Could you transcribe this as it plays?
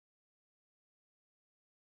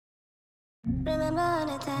Remember all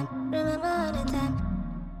the time, remember all the time.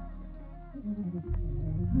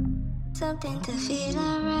 Something to feel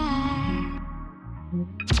alright.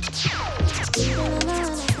 Remember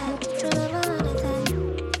all the time, remember all the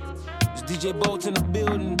time. It's DJ Bolt in the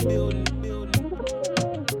building.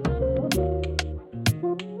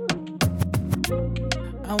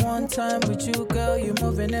 I want time with you, girl. You're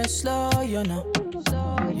moving it slow, you know.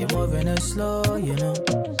 You're moving it slow, you know.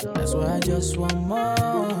 That's why I just want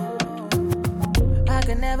more. I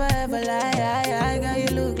can never ever lie, girl. You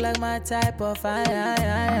look like my type of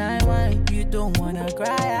wine. You don't wanna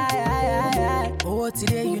cry, Oh,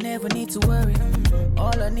 today you never need to worry.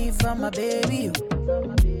 All I need from my baby, you.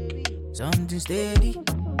 Something steady,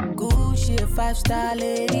 good shit, 5-star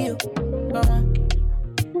lady, you. Come on.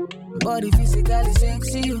 Body physically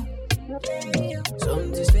sexy, you.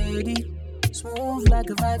 Something steady, smooth like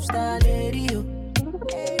a 5-star lady, you.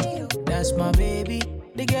 That's my baby,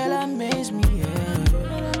 the girl that makes me, yeah.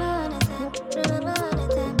 Remember all the time, remember all the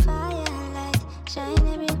time. Firelight, shine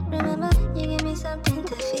every. Remember, you give me something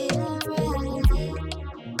to feel alright.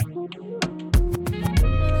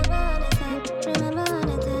 Remember all the time, remember all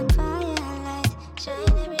the time. Firelight,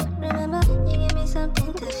 shine every. Remember, you give me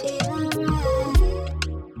something to feel alright.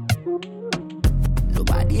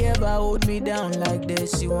 Nobody ever hold me down like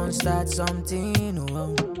this. You won't start something,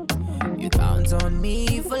 oh. You count on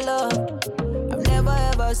me for love. I've never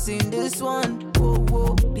ever seen this one.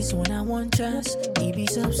 Whoa, this one I want chance. He be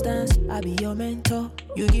substance, I be your mentor.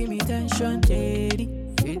 You give me tension, daddy.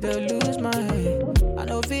 Feel to lose my head. I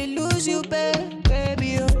know if you lose you,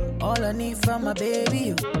 baby, oh. All I need from my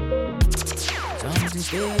baby, oh. Something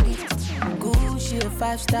steady, good shit,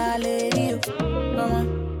 5-star lady, oh. Come on.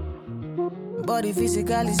 Body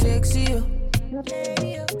physically sexy, oh.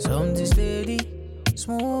 Something steady,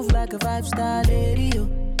 smooth like a 5-star lady, oh.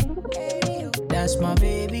 That's my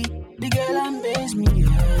baby, the girl that makes me,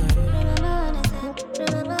 yeah. Remember all the time,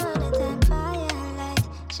 remember all the time. Firelight,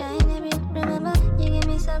 shine every. Remember, you give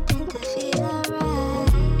me something to feel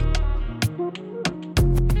alright.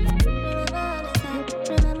 Remember all the time,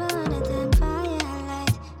 remember all the time.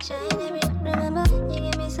 Firelight, shine every. Remember, you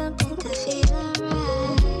give me something to feel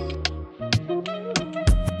alright.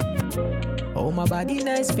 Oh, my body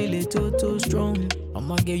nice, feel it too strong.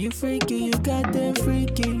 I'ma get you freaky, you got them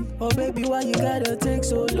freaky. Oh baby, why you gotta take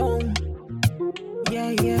so long?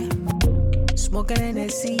 Yeah. Smoking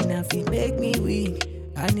Hennessy, now feel make me weak.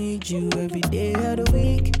 I need you every day of the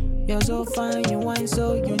week. You're so fine, you wine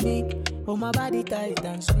so unique. Oh, my body tight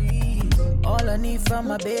and sweet. All I need from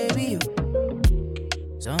my baby, you.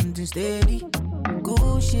 Something steady,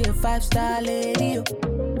 good shit, 5-star lady, you.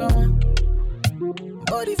 Come on.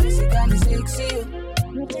 Body physically sexy, you.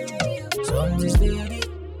 Something steady,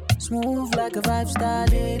 smooth like a 5-star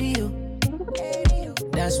lady, you.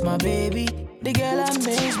 That's my baby, the girl that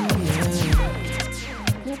makes me, yeah.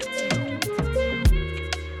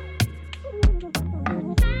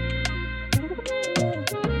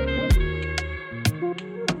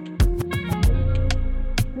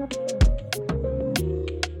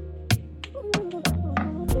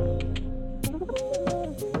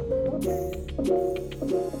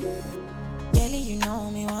 Girlie, you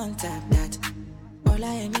know me one tap that. All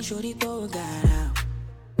I am is shorty go got out.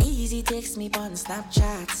 Easy text me on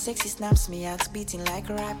Snapchat. Sexy snaps me out, beating like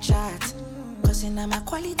a rap chat. Cause in my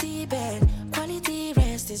quality bed, quality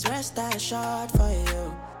rest is rest I shot for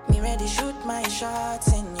you. Me ready shoot my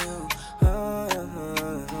shots in you.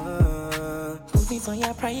 Put me for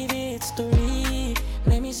your private story.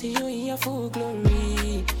 Let me see you in your full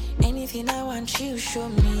glory. Anything I want you show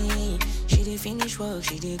me. She did finish work,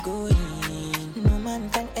 she did go in. No man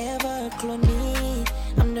can ever clone me.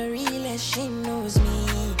 I'm the realest, she knows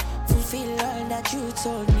me. Fulfill all that you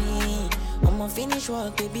told me. I'ma finish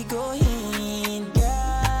work, baby, go in.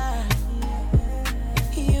 Yeah,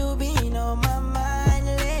 you been on my mind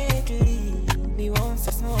lately. Me won't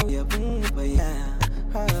fast more, yeah, boom, but yeah.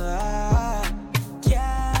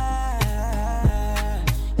 Yeah,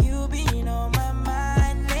 you been on my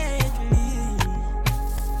mind lately.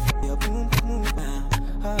 Yeah, boom, boom,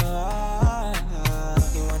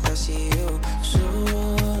 you want to see you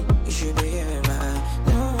soon. You should be here by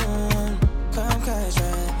noon. Come catch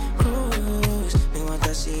my cruise. Me want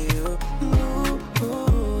to see you move.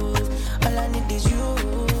 All I need is you.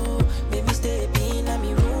 Baby, stay in my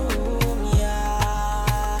room.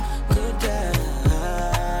 Yeah, good girl,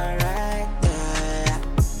 right there.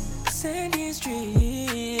 Send these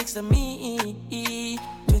streaks to me.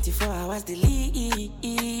 24 hours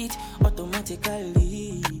delete.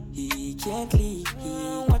 Automatically, can't leave.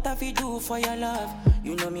 What have you do for your love?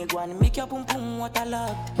 You know me go and make your boom boom what I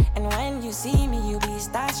loved. And when you see me, you be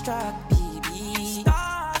starstruck, baby.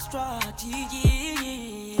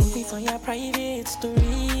 Put me for your private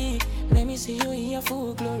story. Let me see you in your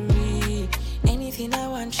full glory. Anything I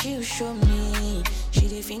want, she'll show me. She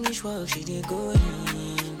did finish work, she did go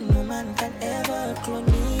in. No man can ever clone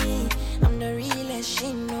me. I'm the realest,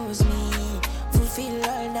 she knows me. Fulfill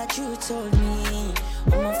all that you told me.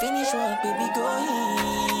 I'ma finish work, baby, go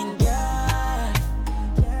in. Yeah,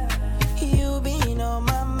 you been on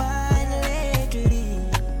my mind lately.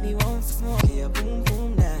 Me won't smoke your boom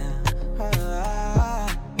boom now.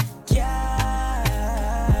 Yeah,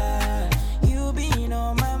 you been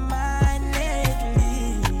on my mind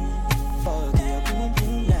lately. Fuck your boom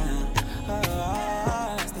boom now.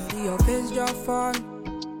 Steady your face drop for me.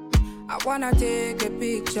 I wanna take a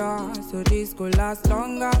picture so this could last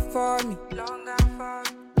longer for me.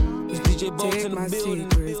 It's DJ Bolt Take in my the building.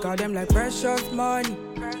 secrets, got them like precious money.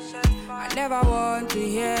 I never want to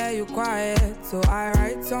hear you quiet, so I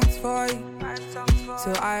write songs for you.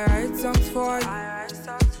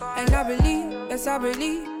 And I believe, yes I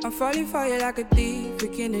believe, I'm falling for you like a thief,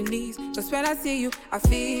 breaking the knees. Cause when I see you, I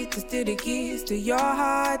feel to steal the keys to your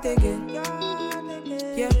heart again.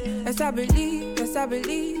 Yeah, yes I believe,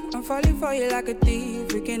 I'm falling for you like a thief,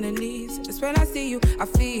 breaking the knees. Cause when I see you, I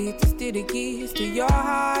feel to steal the keys to your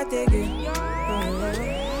heart again.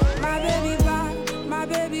 My baby bad, my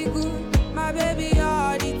baby good, my baby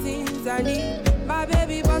all the things I need. My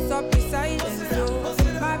baby bust up the silence, so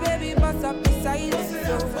my baby bust up the silence,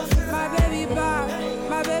 so my baby bad,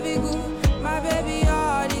 my baby good, my baby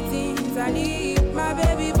all the things I need. My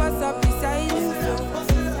baby bust up the silence, so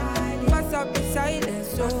bust up the silence,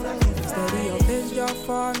 so steady your face drop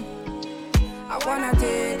for me. I wanna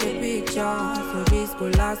take a picture so this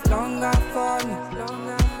could last longer for me.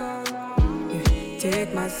 Yeah,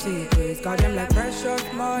 take my secrets, got them like precious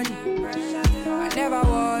money. I never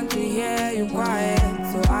want to hear you quiet,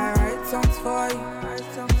 so I write songs for you.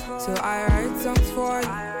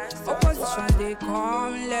 Opposition they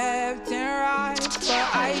come left and right, but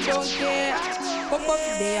I don't care. Hope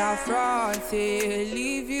they are front, say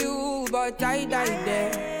leave you, but I die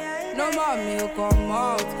there. No more milk come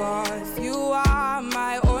out, cause you are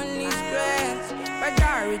my only strength. Whether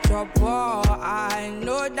I reach or poor, I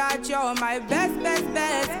know that you're my best.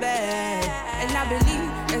 And I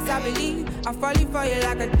believe, yes I believe, I'm falling for you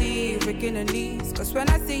like a thief, breaking the knees. Cause when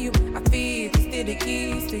I see you, I feel to steal the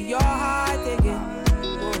keys to your heart again.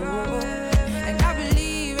 And I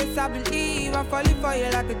believe, yes I believe, I'm falling for you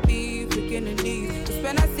like a thief, breaking the knees. Cause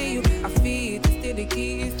when I see you, I feel to steal the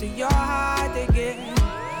keys to your heart again.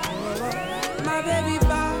 My baby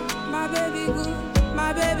bad, my baby good,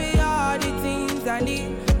 my baby all the things I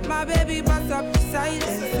need. My baby bust up the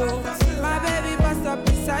silence, so my baby bust up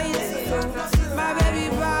the silence, so my baby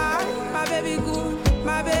bad, my baby good,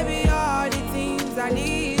 my baby all the things I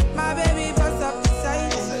need. My baby bust up the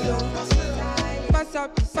silence, so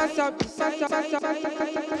bust up.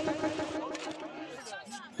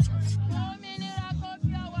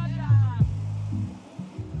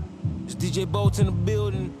 It's DJ Bolt in the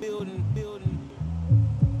building.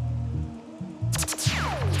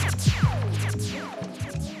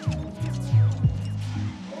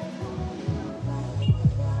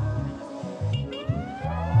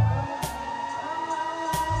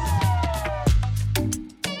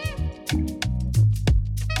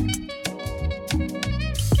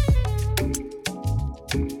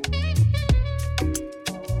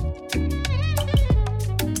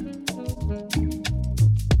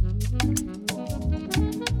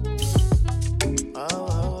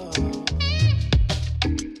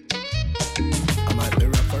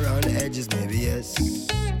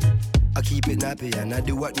 And I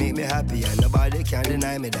do what make me happy, and nobody can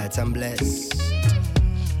deny me that I'm blessed.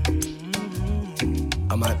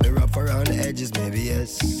 I might be rough around the edges, maybe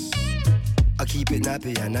yes. I keep it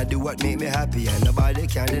nappy, and I do what make me happy, and nobody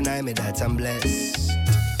can deny me that I'm blessed.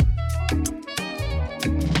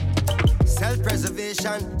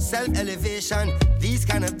 Self-preservation, self-elevation. These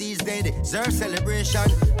days they deserve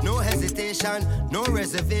celebration. No hesitation, no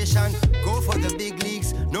reservation. Go for the big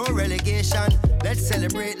leagues, no relegation. Let's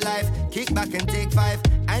celebrate life, kick back and take 5.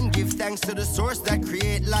 And give thanks to the source that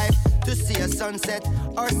create life. To see a sunset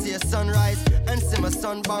or see a sunrise. And see my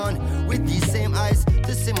son born with these same eyes.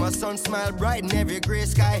 To see my son smile bright in every grey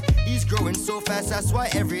sky. He's growing so fast, that's why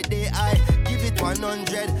every day I give it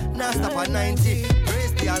 100, now stop at 90.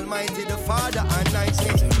 Praise the Almighty, the Father and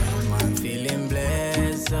 90. I'm feeling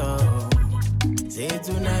blessed, oh. Say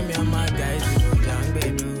tonight me and my guys we go down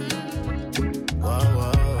bedu.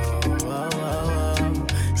 Whoa.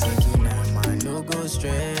 Say tonight man no go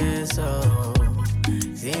stress, oh.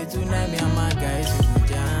 Say tonight me and my guys we go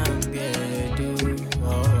down bedu.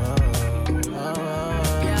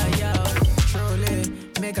 Yeah.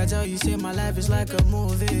 life is like a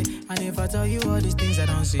movie. And if I tell you all these things I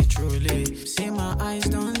don't see truly, see my eyes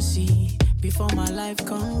don't see before my life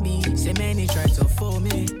can be. Say many try to fool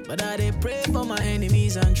me, but I they pray for my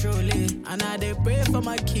enemies and truly. And I they pray for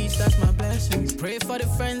my kids, that's my blessing. Pray for the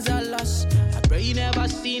friends I lost, I pray you never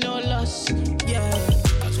see no loss. Yeah,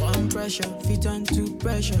 that's why I'm pressure, fit on to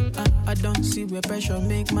pressure. I don't see where pressure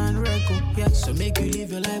make man record. Yeah, so make you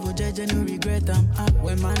live your life with judge and no regret. I'm up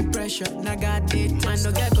when man pressure, now God did man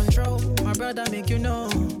no get control. My brother make you know,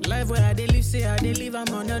 life where I they live, say I they live, I'm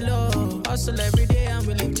on the low. Hustle every day and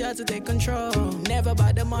we live just to take control. Never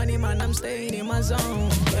by the money, man, I'm staying in my zone.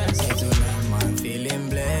 Yeah. Say tonight, man, feeling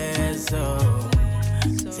blessed, so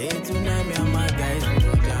say tonight, me and my guys, we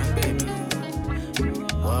go down, baby.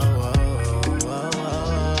 Whoa, whoa, whoa,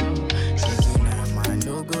 whoa. Say tonight, man,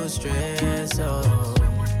 no go stress, so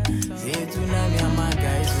say tonight, me and my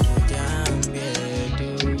guys, we go down, baby.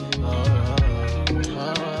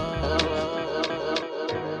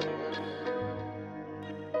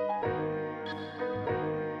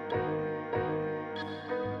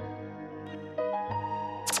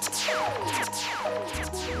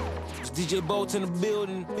 DJ Bolt in the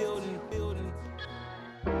building.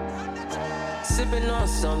 Sipping on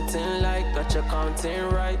something like got your counting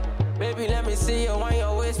right. Baby, let me see you on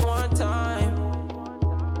your waist one time.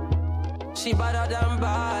 She better than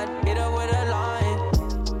bad, hit her with a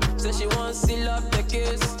line. Say she wants to seal up the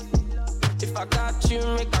kiss. If I got you,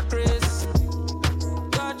 make a Chris.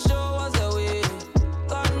 God show us the way.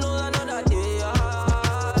 God knows another day.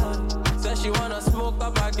 Say she wanna smoke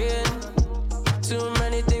up again. Too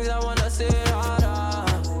many things I wanna say,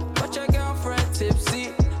 but your girlfriend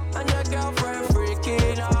tipsy and your girlfriend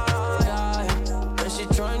freaking out. And she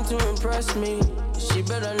trying to impress me. She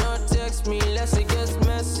better not text me unless it gets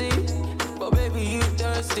messy. But baby, you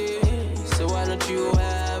thirsty, so why don't you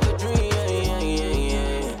have a dream?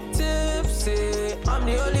 Tipsy, I'm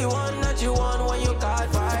the only one that you want when you got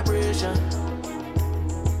vibration.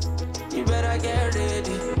 You better get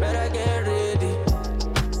ready, better get ready.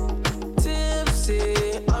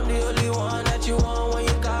 I'm the only one that you want when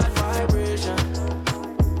you got vibration.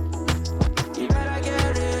 You better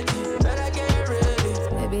get ready, better get ready.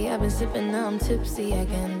 Baby, I've been sipping, now I'm tipsy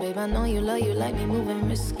again. Babe, I know you love you like me moving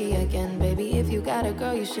risky again. Baby, if you got a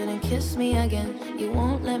girl, you shouldn't kiss me again. You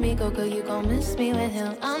won't let me go, cause you gon' miss me with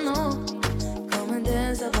him. I know. Come and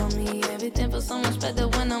dance up on me. Everything feels so much better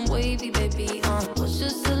when I'm wavy, baby. What's your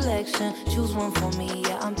selection? Choose one for me.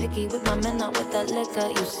 Yeah, I'm picky with my men, not with that liquor.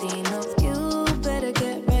 You see, no, you better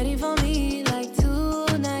get ready for me. Like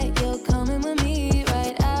tonight, you're coming with me,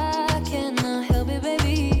 right? I cannot help it,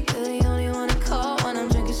 baby. You're the only one to call when I'm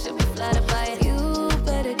drinking, should be flattered by it. You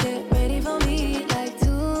better get ready for me. Like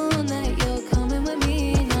tonight, you're coming with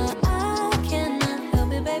me. No, I cannot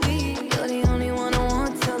help it, baby. You're the only one I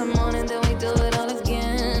want till the morning, then we do it all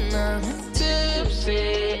again.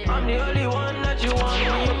 Tipsy, I'm the only one that you want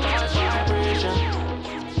when you got vibration.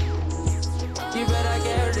 You better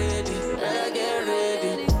get ready, better get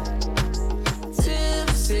ready.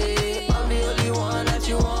 Tipsy, I'm the only one that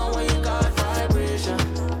you want when you got vibration.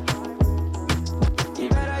 You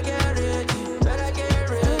better get ready, better get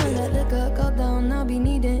ready. Let liquor go down, I'll be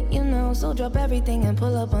needing, you know. So drop everything and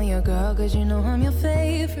pull up on your girl, cause you know I'm your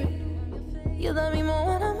favorite. You love me more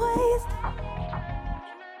when I'm wasted.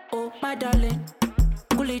 Oh, my darling,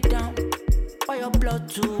 cool it down. Why your blood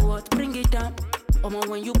too hot? Bring it down. Mama,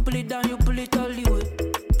 when you pull it down, you pull it all the way.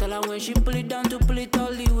 Tell her when she pull it down to pull it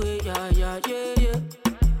all the way. Yeah, yeah, yeah, yeah.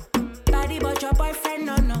 Body but your boyfriend,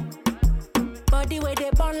 no. Body where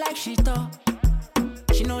they burn like she thought.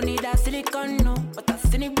 She no need that silicone, no. But that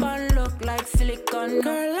silicone look like silicone, no.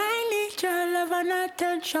 Girl, I need your love and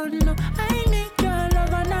attention, no. I need your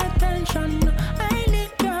love and attention, no. I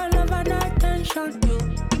need your love and attention, you.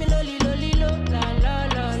 Give me lolly, lolly, lo, la, la,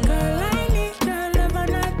 la, la. Girl, I need your love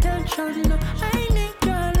and attention, no. I need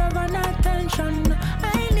your love and attention, no.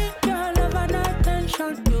 I need your love and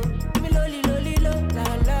attention, you. Give me lolly, lolly, lo, la,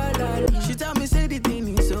 la, la, la. She tell me say the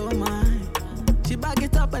thing is so mine. She back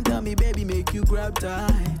it up and tell me, baby, make you grab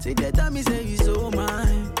tight. Say that tell me say you so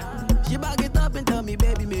mine. She back it up and tell me,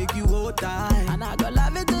 baby, make you hold tight. And I go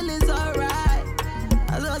love it till it's alright.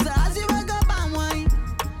 As you wake up and wine.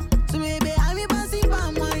 So baby, I me passing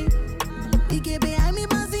palm wine. You get behind me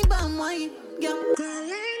passing palm wine. Yeah. Girl,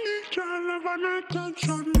 I need your love and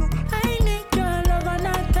attention. No. I need your love and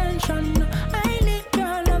attention. No. I need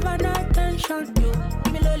your love and attention. You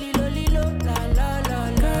give me lolly, lolly, lo, la, la, la,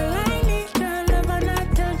 la. Girl, I need your love and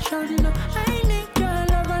attention. No. I need your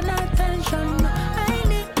love and attention. No. I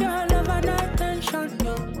need your love and attention.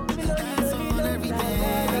 You give me lolly, lolly,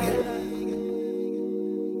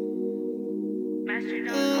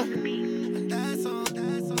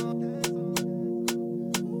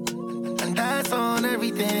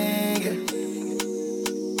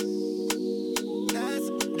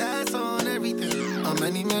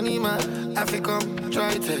 many man. I think I'm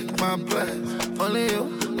try to take my place. Only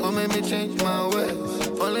you gon' make me change my ways.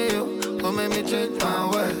 Only you gon' make me change my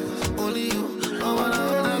ways. Only you, I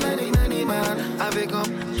wanna many man. I think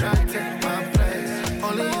I'm try to take my place.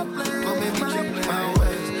 Only you gon' make me change my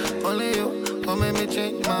ways. Only you gon' make me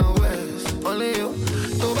change my ways. Only you.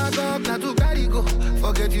 To back up, not to carry go.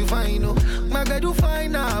 Forget you fine, no. My guy do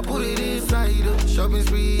fine now, put it inside. Shopping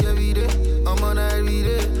spree every day. I'm on every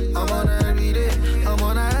day. I'm on every day. I'm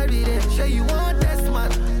on every day. Say you want test,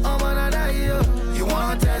 man. I'm on a die, yo. You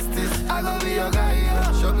want test this? I gon' be your guy,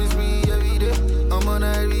 yo. Shopping spree every day. I'm on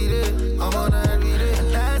every day. I'm on every day.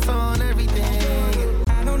 That's on everything.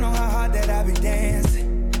 I don't know how hard that I be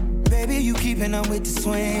dancing. Baby, you keeping up with the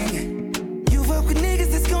swing. You fuck with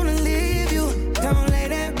niggas that's gonna leave you. Don't lay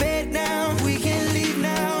that bed down. We can leave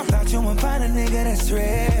now. Thought you would find a nigga that's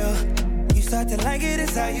real. You start to like it,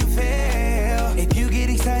 it's how you feel. If you get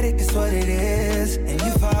excited, that's what it is. And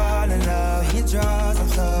you fall in love. In your drawers, I'm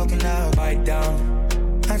soaking up. Bite down.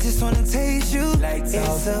 I just wanna taste you. Lights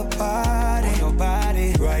out. It's a party. On your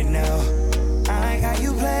body right now. I like how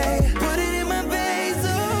you play. Put it in my face.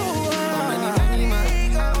 Oh, many man.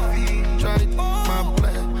 Try to my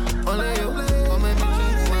plan. Only you gon' make me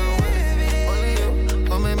change my way. Only you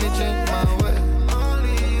gon' make me change my way.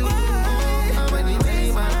 Only you. How many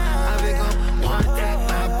man? I become one take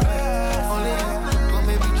my plan. Only you gon'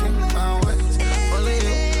 make me change my way. Only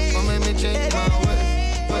you gon' make me change my way.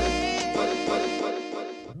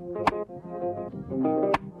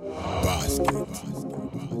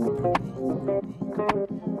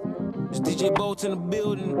 It's DJ Bolt in the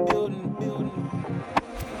building.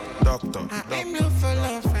 Doctor. I aim you for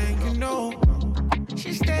love and you know.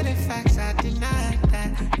 She stated facts, I deny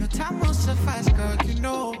that. Your time will suffice, girl, you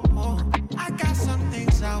know. I got some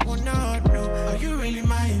things I wanna know. Are you really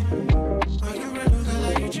mine? Are you real, girl?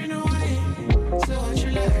 Are you genuine? So what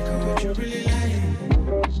you like, or what you really like?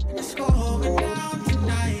 Let's go home and down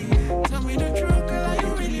tonight. Tell me the truth, girl, are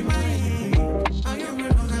you really mine? Are you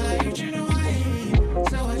real, girl? Are you genuine?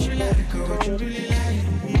 So what you like, or what you really like?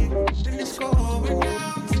 Then let's go home and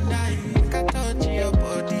down tonight. I touch your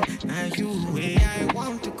body, now you way I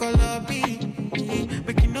want to call up B.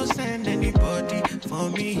 Make you no send anybody for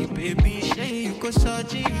me, baby. Say you go so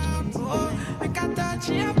deep. Oh, make I touch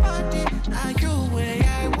your body, now you way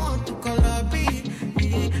I want to call up B.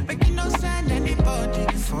 Make you no send anybody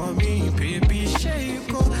for me, baby. Say you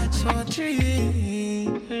go so deep.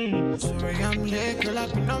 Sorry, I'm late, girl,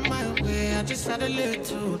 I've been on my way. I just had a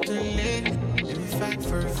little delay. In fact,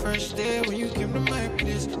 for the first day when you came to my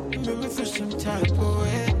place, you made me feel some type of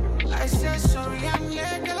way. I said sorry, I'm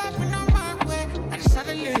late, girl, I've been on my way. I just had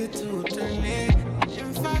a little delay.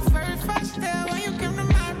 In fact, for the first day when you came to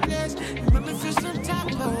my place, you made me feel some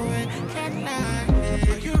type of way. Can't lie,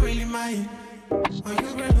 are you really mine? Are you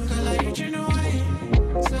real, girl, are you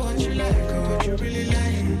genuine? So what you like, or what you really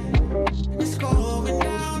like? Let's go home and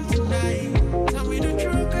down tonight. Tell me the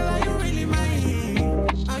truth, girl, are you really mine?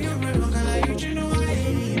 Are you real, girl, are you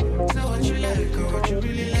genuine? So what you like, or what you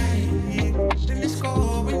really like? Then let's go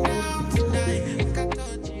home and down tonight. Like I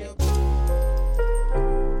told you.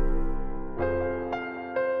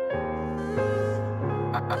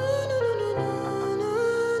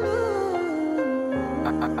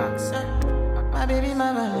 My baby,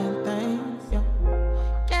 my Valentine, yeah.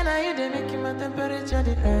 Can I hear them making my temperature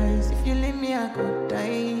the rise? If you leave me, I could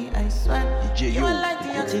die, I swear. You are like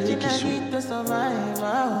the oxygen I need to survive,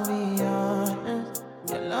 I'll be honest.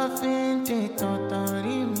 Your love ain't it,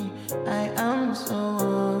 totally me. I am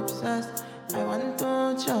so obsessed. I want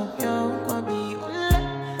to chop your kwabi, ule.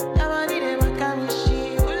 Your body, they make a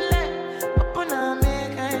wishi, ule. Open up,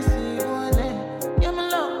 make I see, ule. You're my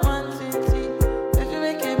love, one city. If you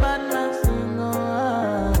make a bad man sing,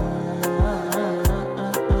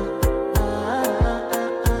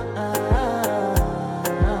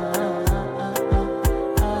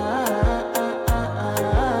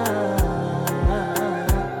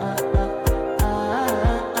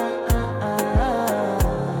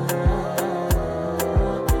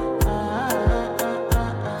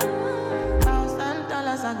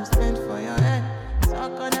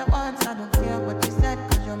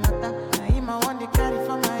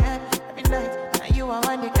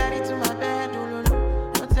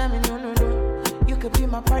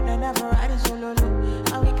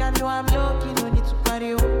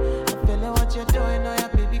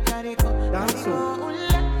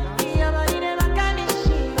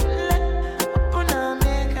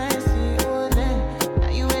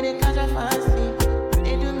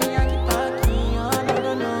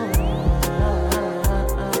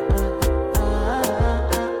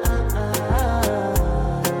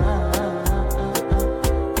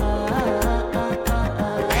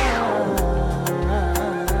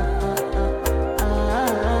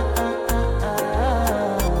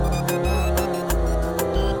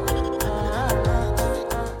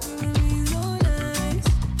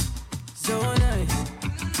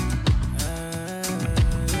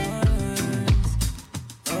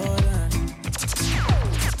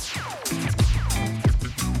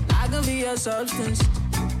 substance.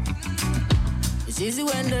 It's easy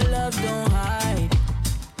when the love don't hide.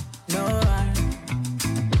 No,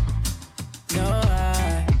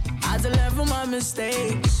 I had to learn from my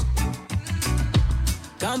mistakes.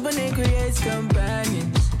 Company creates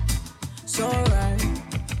companions. So right,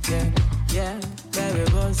 yeah, baby,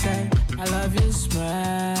 both say I love your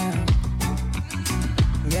smile.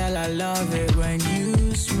 Girl, I love it when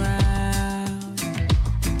you smile.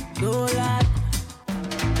 Do that.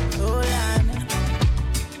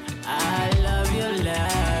 I love your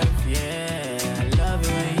laugh, yeah. I love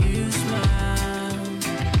it when you smile.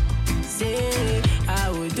 Say, I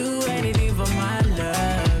would do anything for my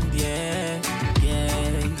love, yeah.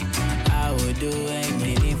 I would do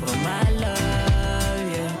anything for my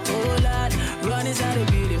love, yeah. Oh Lord, run inside the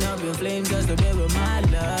building up in flames just to be with my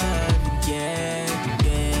love, yeah.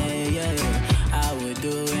 I would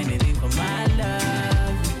do anything for my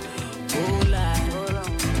love. Oh Lord,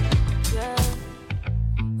 yeah.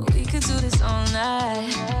 We could do this all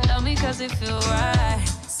night. Love me cause it feel right.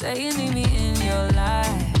 Say you need me in your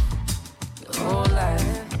life, your whole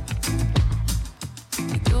life.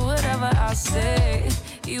 You do whatever I say,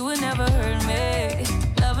 you would never hurt me.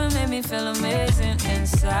 Loving made me feel amazing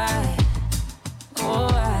inside. Oh,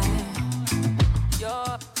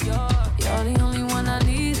 you're the only one I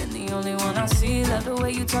need and the only one I see. Love the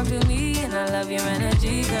way you talk to me and I love your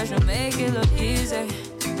energy, cause you make it look easy.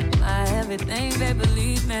 My everything, babe,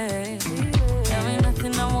 believe me. There ain't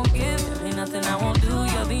nothing I won't give, there ain't nothing I won't do.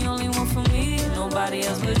 You're the only one for me, nobody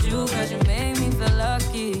else but you, cause you made me feel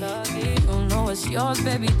lucky. You know it's yours,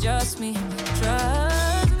 baby, just me.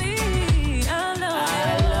 Trust me, I know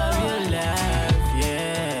I love your laugh,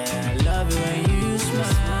 yeah. I love it when you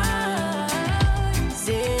smile.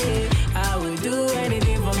 Say, I would do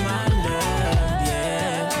anything for my love,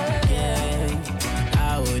 yeah.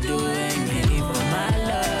 I would do anything for my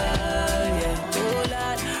love, yeah. Oh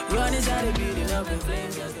Lord, run inside the building up in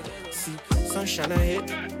flames. See, sunshine I hit,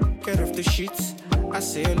 get off the sheets. I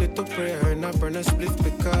say a little prayer and I burn a spliff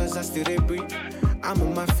because I still they breathe. I'm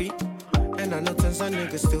on my feet, and I know tons of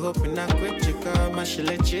niggas still hoping I quit. Chica, my shit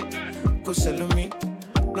legit, kuselo me.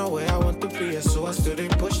 No way I want to be here, so I still they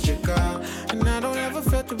push Chica. And I don't ever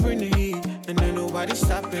fail to bring the heat, and ain't nobody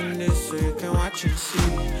stopping this, so you can watch and see.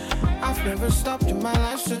 I've never stopped in my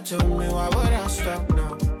life, so tell me why would I stop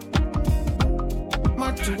now?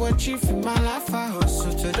 Much to achieve in my life, I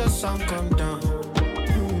hustle till the sun come down.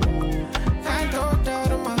 Can't go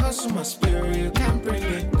down on my hustle, my spirit, you can't bring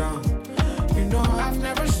it down. You know I've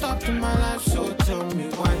never stopped in my life, so tell me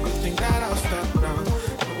why you think that I'll stop now?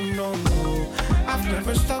 No, I've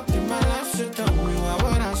never stopped in my life, so tell me why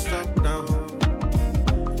would I stop now?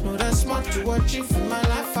 No, that's much to achieve in my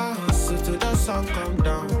life, I hustle till the sun come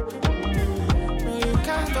down. No, you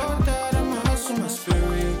can't go down on my hustle, my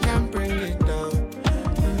spirit, you can't bring it down.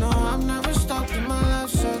 You know I've never stopped in my life,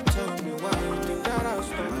 so tell me why you think that I'll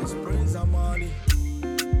stop.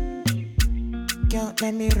 Girl,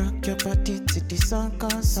 let me rock your body to the sun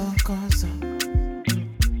comes on.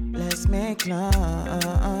 Let's make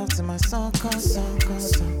love to my song comes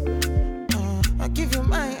on. I'll give you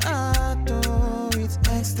my heart, oh, it's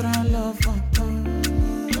extra love.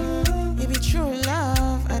 It be true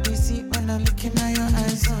love, I do see when I look in your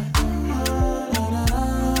eyes.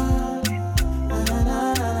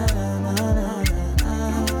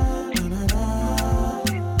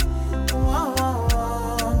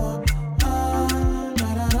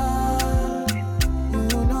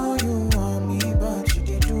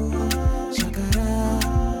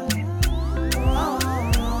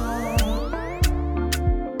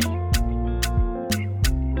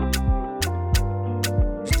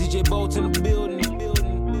 In the building.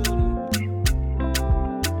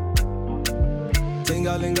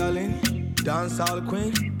 Ting-a-ling-a-ling, dance all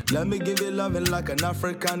queen. Let me give you loving like an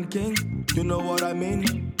African king. You know what I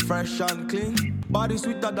mean? Fresh and clean. Body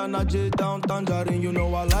sweeter than a J down tangerine. You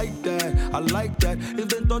know I like that. If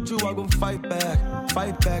they touch you, I gon' fight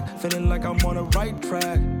back. Feeling like I'm on a right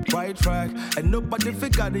track. And nobody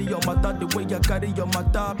figure it your matter the way you carry your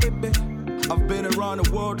matter, baby. I've been around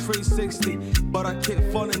the world 360, but I keep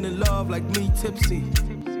falling in love like me tipsy.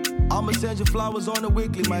 I'ma send you flowers on the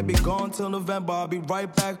weekly, might be gone till November, I'll be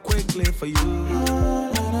right back quickly for you.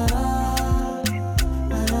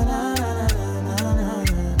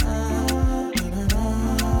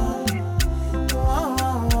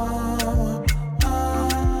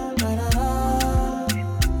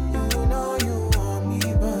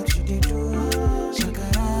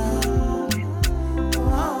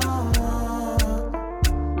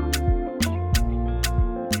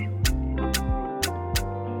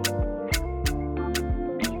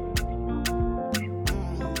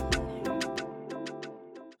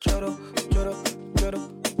 choro, choro,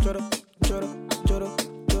 choro, choro, choro,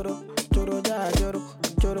 choro, choro, ja, choro,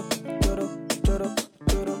 choro, choro, choro,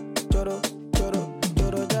 choro, choro, choro,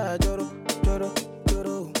 choro, ja, choro, choro,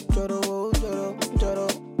 choro, choro, choro, choro,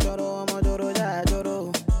 choro, I'm a choro, ja,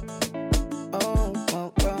 choro. Oh,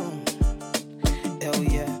 oh, oh. Hell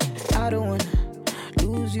yeah. I don't wanna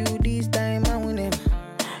lose you this time, I win him.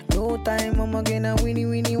 No time, I'ma get a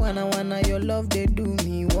winnie, wanna your love, they do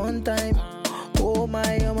me one time. Oh my,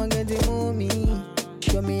 I'ma get it on me.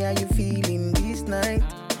 Show me how you feeling this night.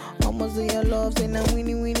 I'ma say your love, say na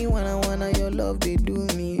winnie, wanna your love, they do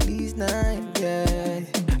me this night, yeah.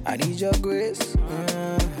 I need your grace,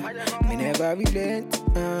 me never relent,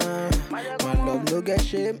 my love no get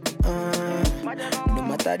shame, no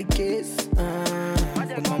matter the case,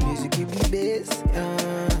 but my music give me bass,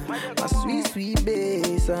 my sweet, sweet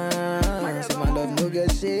bass, so my love no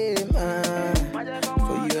get shame,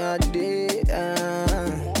 for you all day,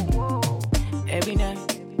 every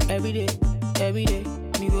night, every day,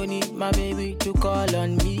 me gon' need my baby to call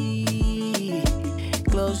on me,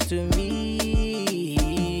 close to me,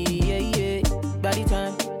 yeah, yeah. By the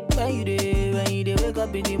time when you dey wake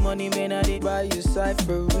up in the morning, man, I dey buy you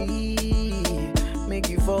cyphery, make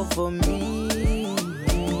you fall for me.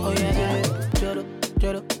 Oh yeah, choro,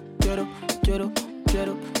 choro, choro, choro,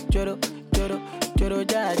 choro, choro, choro, choro,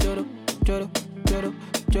 ja, choro, choro, choro,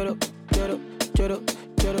 choro, choro, choro,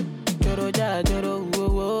 choro, choro, ja, choro, whoa,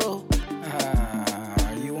 whoa.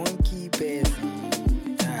 You won't keep it.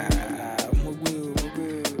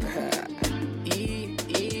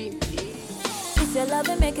 It's your love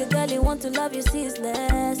and make a girl you want to love you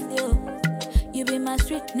ceaselessly. You be my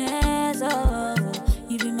sweetness, oh.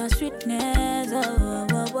 You be my sweetness, oh,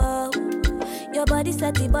 oh, oh. Your body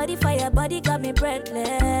set the body fire, body got me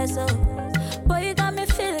breathless, oh. Boy, you got me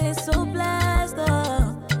feeling so blessed,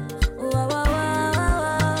 oh. Oh, oh, oh,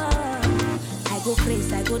 oh, oh. I go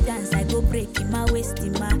crazy, I go dance, I go break in my waist,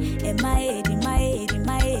 in my head, in my head, in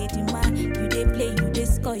my head, in my. You dey play, you dey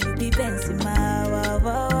score, you be bouncing, my. Wow,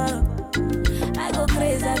 wow, wow. I go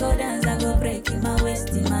crazy, I go dance, I go break in my waist,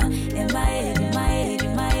 in my head, in my head,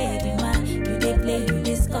 in my head, in my. You dey play, you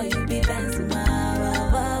dey score, you be dancing, my. Wow,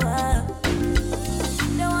 wow, wow.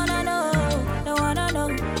 They wanna know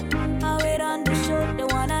how it on the show. They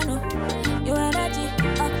wanna know your energy,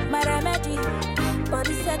 my remedy.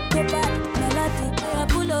 Body set go back, melody. I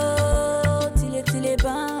pull up till it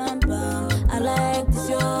bam bam. I like this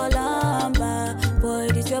your lamba, boy,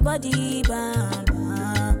 this your body bam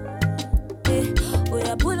bam. Oh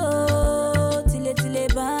yeah, pull up till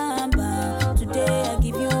it bam bam. Today I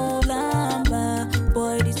give you lamba,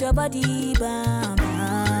 boy, this your body bam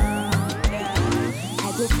bam.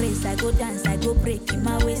 I go crazy, I go dance, I go break in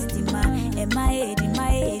my waist, in my head, in my head,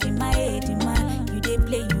 in my head, in my. You dey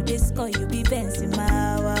play, you dey score, you be bouncing,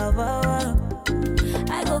 my. Wow, wow, wow.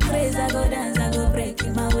 I go crazy, I go dance, I go break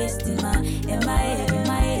in my waist, in my head, in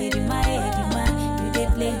my head, in my head, in my. You dey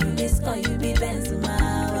play, you dey score, you be bouncing, my.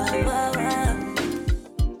 Wow, wow, wow.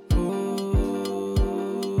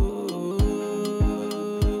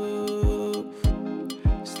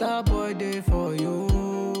 Starboy day for you.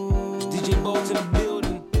 DJ Bolt in the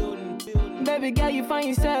building. Baby girl, you find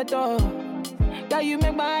yourself, oh. Girl, you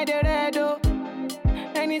make my eye dey red, oh.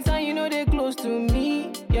 Anytime you know they close to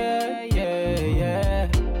me, yeah, yeah, yeah.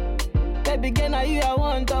 Baby girl, now you I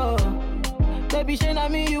want, oh. Baby, shey na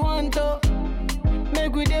me you want, oh.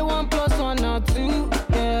 Make we dey 1 + 1 or 2,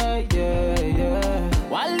 yeah, yeah, yeah.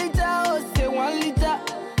 1 liter, oh, say 1 liter.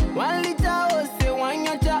 1 liter, oh, say 1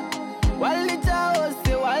 yacha. 1 liter, oh,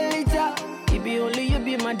 say 1 liter. It be only you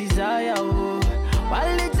be my desire, oh.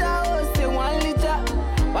 1 liter, oh, say 1 liter.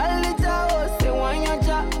 1 liter, oh, say 1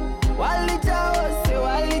 yacha. 1 liter, oh, say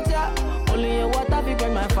 1 liter. Only your water be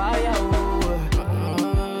burn my fire, oh.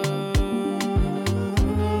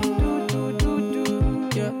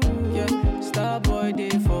 Yeah, yeah. Starboy day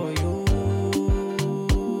for you.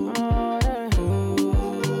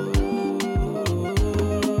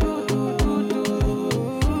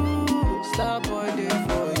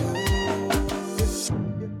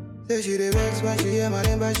 Say she dey vex when she hear my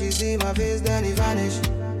name, but she see my face, then it vanish.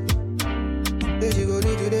 Say she go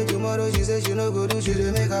do today, tomorrow, she say she no go do, she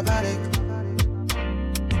dey make her panic.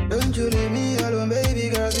 Don't you leave me alone, baby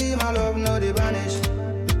girl, see my love, no dey vanish.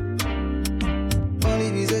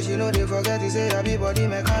 Only be say she know they forget to say I be body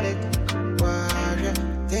mechanic. Why, yeah.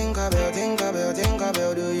 Think about,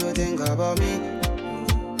 do you think about me?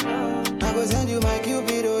 I go send you my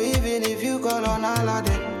Cupido, even if you call on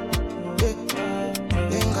Aladdin. Yeah.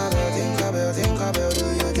 Think about, do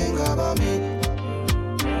you think about me?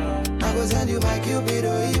 I go send you my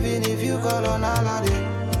Cupido, even if you call on Aladdin.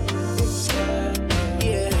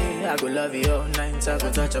 Yeah, I go love you all night, I go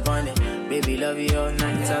touch upon it. Baby, love you all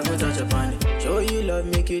night, I go touch upon it. Show you love,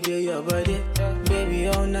 make you do your body. Baby,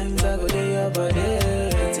 all night, I go do your body.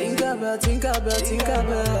 Think about.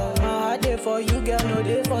 My heart there for you, girl, no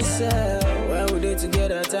day for sale. When we dey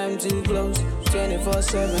together, time too close.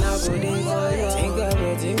 24/7, I go there for you.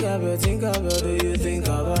 Think about. Do you think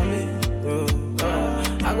about me?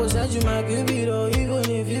 I go send you my Cupido, even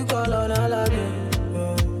if you call on Aladdin.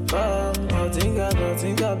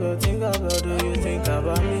 Think about. Do you think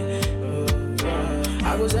about me?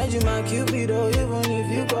 I go send you my Cupido, even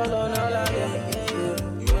if you call on Aladdin.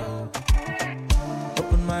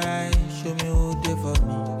 Open my eyes, show me who they for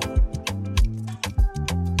me.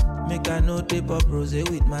 Make I know they pop rose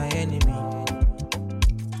with my enemy.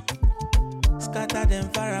 Scatter them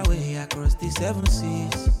far away across the 7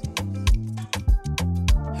 seas.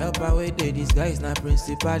 Help away there, this guy is not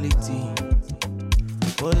principality.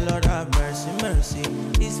 Oh Lord have mercy.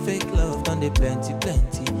 This fake love done they plenty.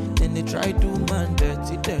 Then they try to man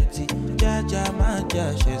dirty. Ja, man,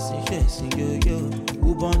 chasing, yo.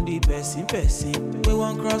 Who born the person? We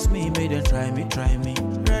won't cross me, make them try me.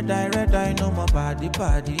 Red eye, no more body.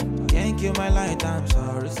 Can't kill my light, I'm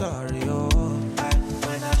sorry, oh.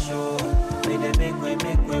 When I show, they make way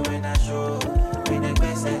when I show. When they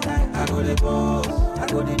best say I go the boss, I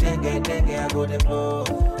go the dengue, I go the blow.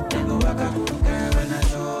 They go waka, girl when I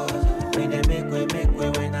show. When they make way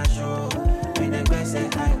when I show. When they best say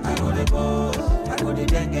I go the boss, I go the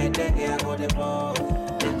dengue, I go the blow.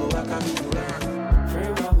 They go waka, girl.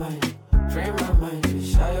 Free my mind, be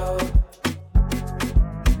shy out.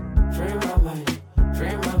 Free my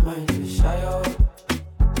mind, be shy out.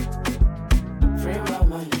 Free my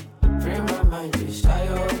mind, be shy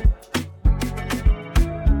out.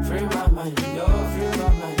 Free my mind,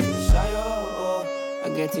 be shy out. I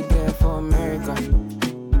get it there for America.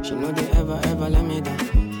 She know they ever let me down.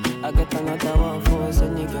 I get another one for a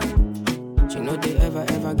nigga. She know they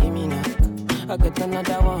ever give me knock. I get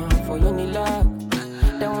another one for Unilag.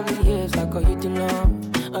 That one be years like a hit long.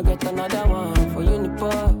 I get another one for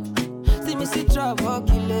Unipop. See me see trouble,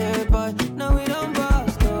 kill it, but now we don't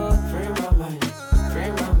bust, no. Free my mind,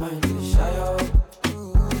 be shy out.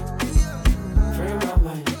 Free my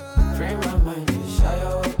mind, be shy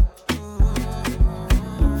out.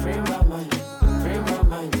 Free my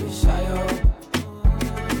mind, be shy out.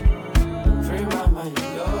 Free my mind,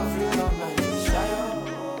 be shy out.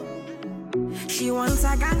 She wants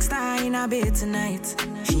a gangster in a bed tonight.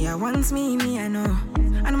 She wants me, I know.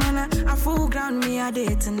 And man, a full ground me a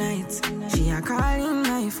day tonight. She a calling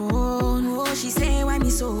my phone. Oh, she say why me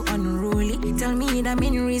so unruly. Tell me the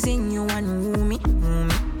main reason you want me.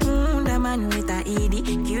 The man with a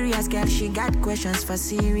ED. Curious girl, she got questions for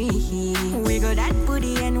Siri. We got that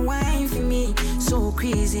booty and wine for me. So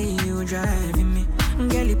crazy, you driving me.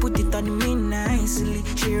 Girl, you put it on me nicely.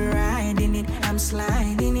 She riding it, I'm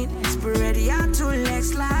sliding it. Spread out 2 legs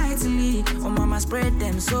slightly. Oh, mama, spread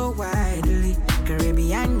them so widely.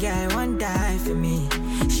 Caribbean girl won't die for me.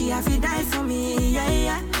 She have to die for me,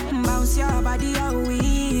 yeah. Bounce your body out,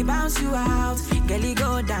 we bounce you out. Girl, you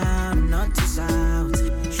go down, not to south.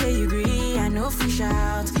 Sure you agree, I know fish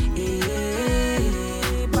out. Yeah.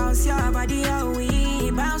 Bounce your body out, we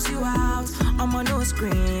bounce you out. I'm on no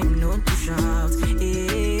scream, no to shout.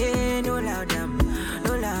 Yeah, no loud them.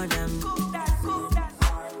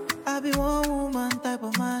 I be one woman type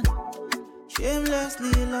of man.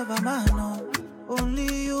 Shamelessly love a man, no.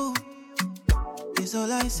 Only you is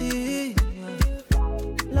all I see.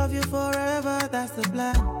 Love you forever, that's the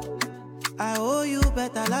plan. I owe you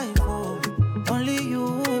better life, oh. Only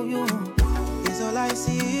you is all I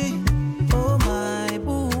see. Oh my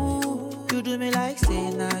boo, you do me like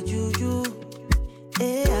say na juju.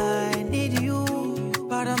 Hey, I need you,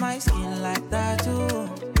 part of my skin like that too.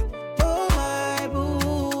 Oh my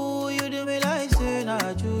boo, you do me like say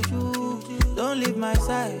na juju. Don't leave my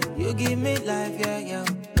side, you give me life, yeah,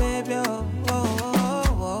 baby, oh.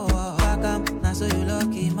 Back up, now so you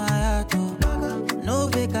lucky my heart, oh. No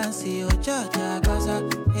vacancy, oh, cha-cha, gaza.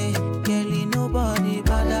 Hey, Kelly, nobody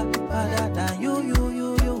better than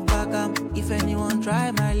you. Back up, if anyone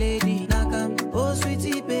try my lady, knock em. Oh,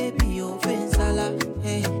 sweetie, baby, oh, Fensala.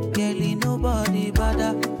 Hey, Kelly, nobody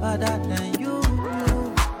better than you.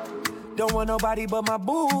 Don't want nobody but my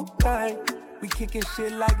boo, hey. We kicking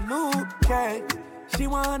shit like Luke, hey. She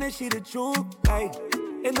 100, she the truth, hey.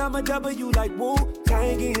 And I'm a W like Wu,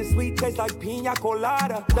 tangy and sweet, taste like pina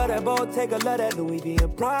colada. Love that Bottega, love that Louis V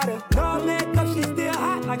and Prada. No makeup, she's still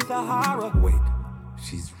hot like Sahara. Wait,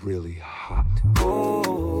 she's really hot.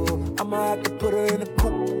 Oh, I'ma have to put her in a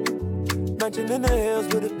coupe. Mansion in the hills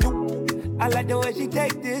with a coupe. I like the way she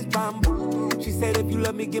take this bamboo. She said if you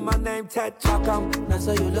love me, get my name tattooed. How come? That's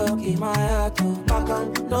how you look in my heart too. How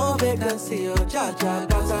come? No vacancy, oh, cha-cha,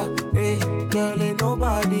 gaza. Hey, girl, ain't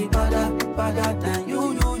nobody better than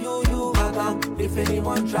you. How come? If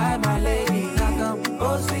anyone try my lady, how come?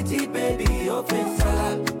 Oh, sweetie, baby, open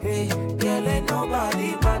salad. Hey, girl, ain't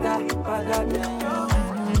nobody better than you.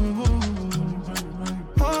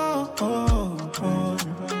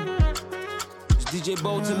 It's DJ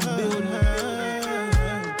Bolt in the building.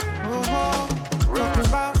 Talk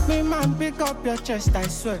about me, man, pick up your chest, I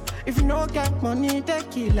swear. If you don't get money, they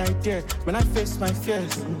kill like that. When I face my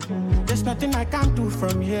fears, there's nothing I can do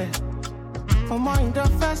from here. For more in the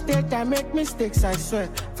first date, I make mistakes, I swear.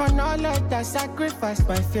 For knowledge, I sacrifice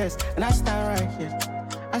my fears. And I stand right here.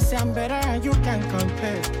 I say I'm better and you can't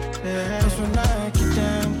compare. Yeah. Cause when I get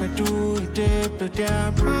them, but do it deep, but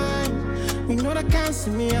they're prime. You know they can't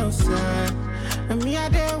see me outside. And me, I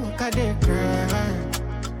dare walk, I dare cry.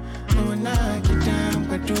 And when I get them,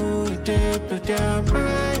 but do it deep, but they're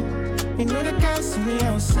prime. You know they can't see me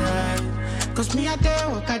outside. Cause me, I dare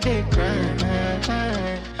walk, I dare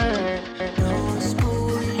cry. Old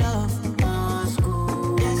school love, old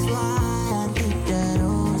school. That's why I need that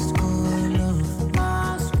old school love.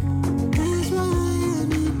 That's why I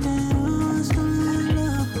need that old school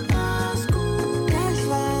love. Old school. That's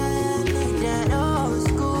why I need that old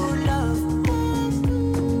school love.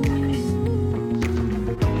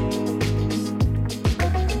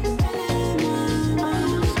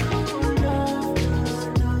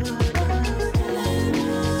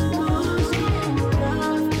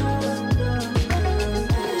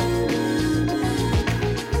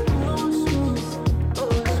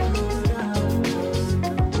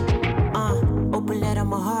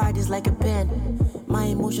 Like a pen, my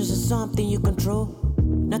emotions are something you control.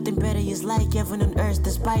 Nothing better is like heaven on earth.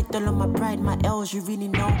 Despite all of my pride, my L's, you really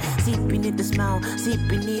know. See beneath the smile, see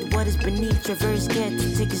beneath what is beneath your very scared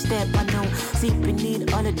to take a step, I know. See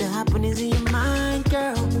beneath all of the happenings in your mind,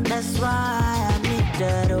 girl. That's why I need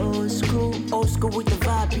that old school with the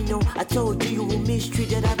vibe, you know. I told you were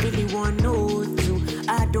mistreated, I really want to know too.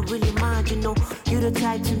 I don't really mind, you know. You the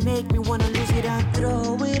type to make me wanna lose it and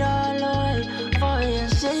throw it all away. For your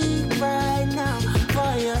sake right now,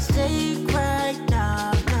 for your sake right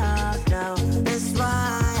now, now. That's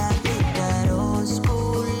why I need that old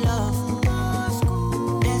school love.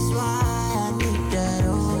 That's why I need that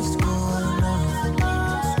old school love.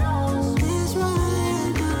 That's why I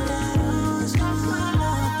need that old school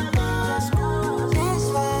love. That's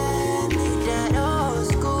why I need that old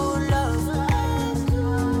school love.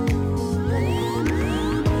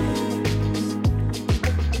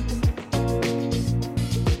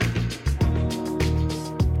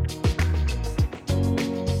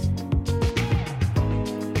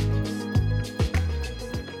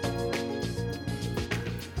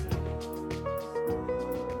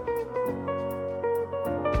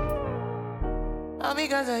 All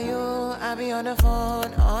because of you, I be on the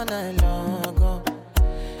phone all night long. Oh.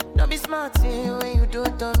 Don't be smarty when you do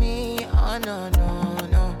it to me. Oh no.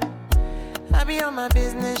 I be on my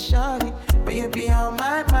business, shawty, but you be on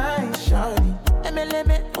my mind, shawty. Let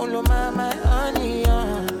me, follow my honey,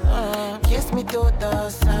 Kiss me to the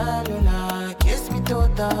cellular, kiss me to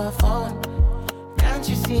the phone. Can't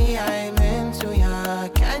you see I'm into ya?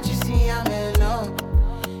 Can't you see I'm in love?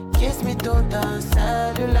 Kiss me to the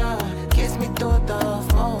cellular, kiss me to the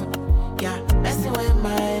phone. Yeah, messing with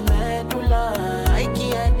my medulla. I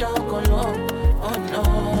can't talk alone. Oh no.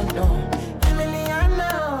 Emiliano,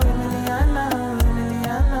 no.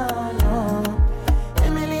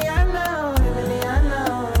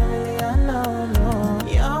 Emiliano, no.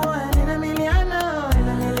 You're one in Emiliano,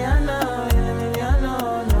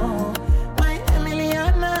 no. My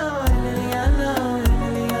Emiliano, no.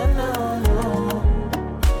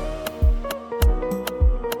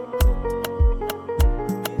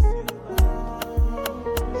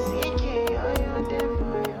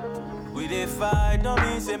 Fight, don't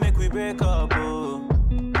mean say make we break up, oh.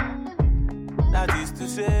 That is to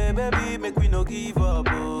say, baby, make we no give up,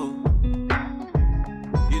 oh.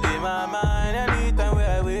 You in my mind anytime where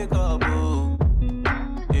I wake up, oh.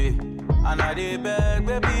 Yeah, and I dey beg,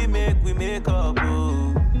 baby, make we make up,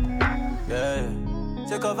 oh. Yeah,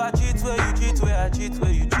 take off I cheat where you cheat, where I cheat,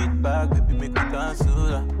 where you cheat back, baby, make we cancel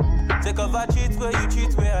that. Take off I cheat where you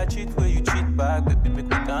cheat, where I cheat, where you cheat back, baby, make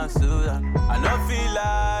me cancel that. I don't feel like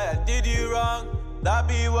I did you wrong. That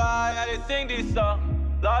be why I did sing this song.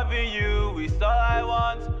 Loving you is all I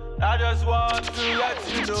want. I just want to let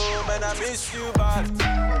you know, man, I miss you back.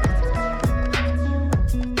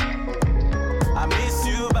 I miss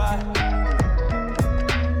you back.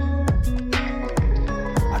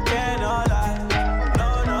 I cannot lie.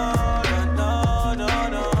 No.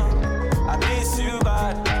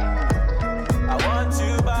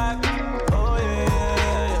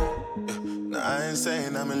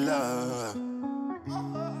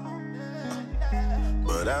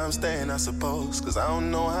 I'm staying, I suppose. Cause I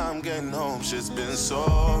don't know how I'm getting home. Shit's been so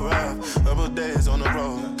rough. Couple days on the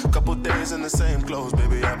road, couple days in the same clothes.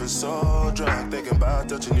 Baby, I've been so drunk, thinking about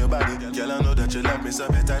touching your body. Girl, I know that you love me, so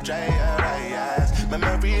better try your eyes.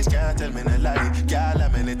 Memories can't tell me no lie. Girl, how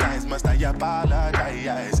many times must I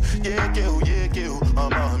apologize? Yeah, you,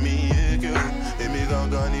 I'm on me, yeah, you. Let me go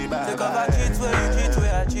bye. Take off a cheat where you cheat,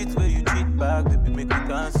 where I cheat, where you cheat back. Baby, make me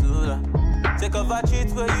cancel that. Take off a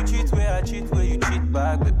cheat where you cheat, where I cheat, where you cheat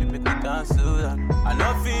back. Baby, make me cancel that. I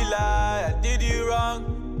don't feel like I did you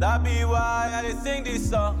wrong. That be why I didn't sing this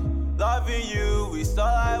song. Loving you is all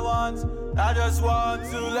I want. I just want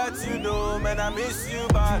to let you know, man, I miss you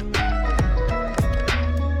bad.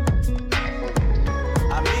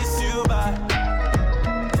 I miss you bad.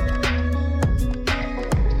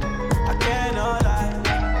 I cannot lie.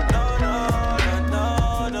 No.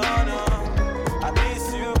 I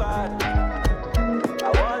miss you bad. I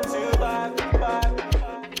want you back.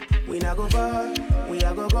 We not go far. We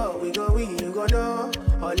are go. We you go know.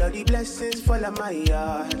 All of the blessings fall on my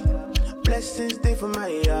yard. Blessings stay for my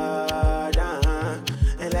yard,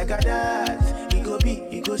 And like a that, you go be,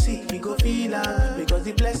 you go see, you go feel because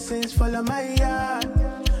the blessings fall on my yard.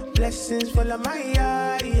 Blessings fall on my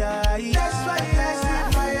yard, That's why I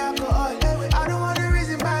set my alcohol. I don't wanna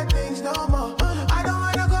reason bad things no more. I don't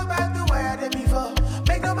wanna go back to where I did before.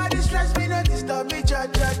 Make nobody stress me, not disturb me, cha.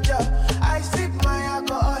 I sip my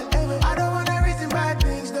alcohol. I don't wanna reason bad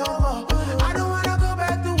things no more. I don't wanna go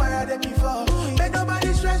back to where I did before. Make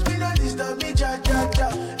nobody stress me, not disturb me, cha.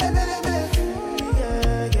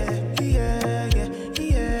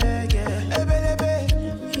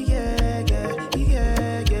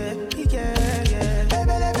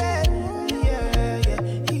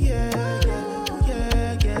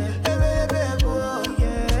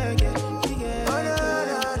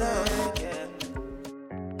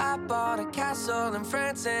 In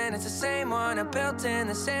France, and it's the same one I built in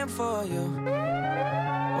the sand for you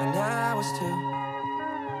when I was 2.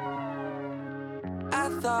 I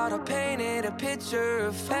thought I painted a picture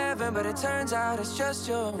of heaven, but it turns out it's just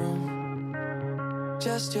your room,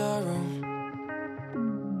 just your room.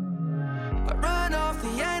 I run off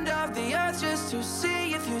the end of the earth just to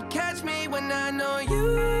see if you'd catch me when I know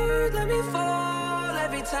you'd let me fall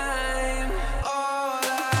every time. All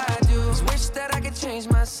I do is wish that I could change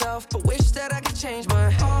myself, but wish that I could change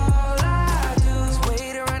my. All I do is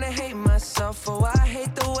wait around and hate myself. Oh, I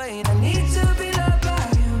hate the way I need to be loved by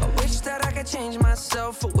you. I wish that I could change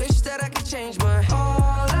myself. I wish that I could change my.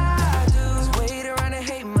 All I do is wait around and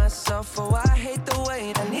hate myself. Oh, I hate the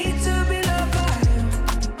way I need to be loved by you.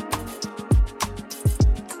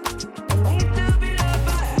 I need to be loved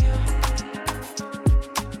by you.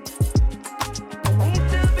 I need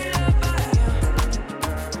to be loved by you.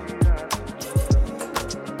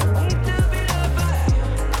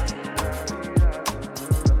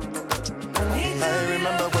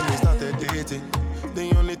 The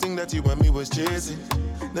only thing that you and me was chasing,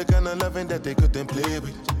 the kind of loving that they couldn't play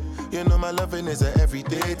with. You know my loving is an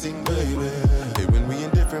everyday thing, baby. Hey, when we in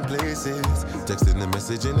different places, texting and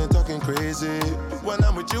messaging and talking crazy. When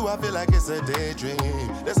I'm with you, I feel like it's a daydream.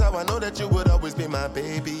 That's how I know that you would always be my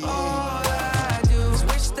baby. All I do is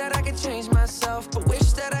wish that I could change myself, but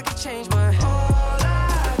wish that I could change my. All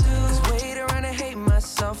I do is wait around and hate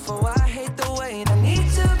myself. Oh, I hate the way I need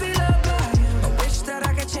to be loved by you. I wish that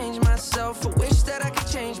I could change myself. I wish that I could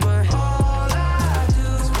change my. All I do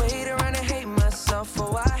is wait around and hate myself.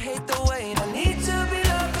 Oh, I hate the way I need to be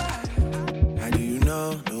loved by you. How do you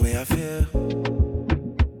know the way I feel?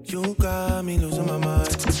 You got me losing my mind.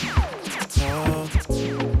 Oh.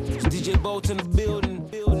 It's DJ Bolt in the building.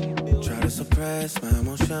 Try to suppress my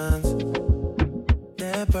emotions.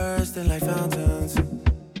 They're bursting like fountains,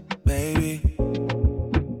 baby.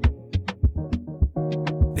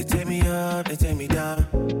 They take me up, they take me down.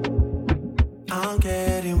 I'm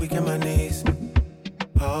getting weak in my knees.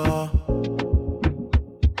 Oh.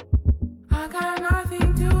 I got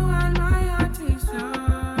nothing to and my heart is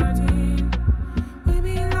hurting. We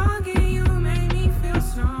belong and you make me feel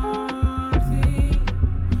something.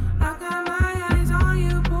 I got my eyes on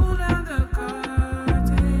you, pull down the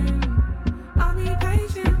curtain. I'll be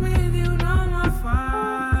patient with you, no more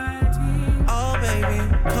fighting. Oh baby,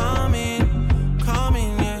 come in,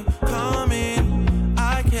 yeah, come in. I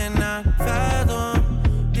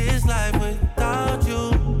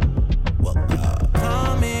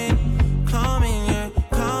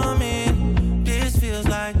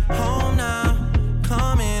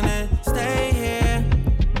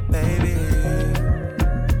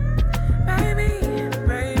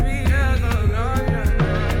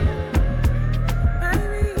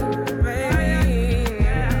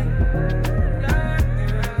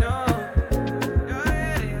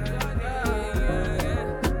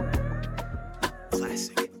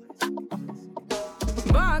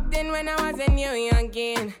when I wasn't young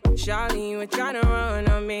again. Surely you were trying to run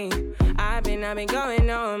on me. I've been going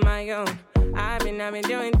on my own. I've been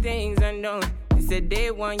doing things unknown. It's a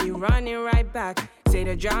day one, you running right back. Say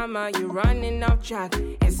the drama, you running off track.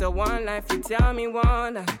 It's a one life, you tell me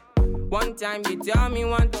one life. One time, you tell me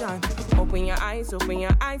one time. Open your eyes,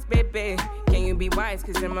 baby. Can you be wise,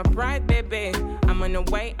 cause I'm a pride, baby. I'm on the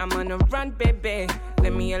way, I'm on the run, baby.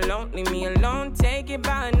 Leave me alone, take it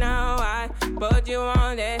by now. I put you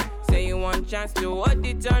on it. Say you want chance to hold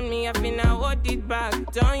it on me. I feel now hold it back.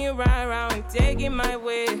 Turn you right around, take it my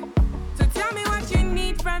way. So tell me what you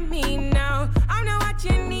need from me now. I know what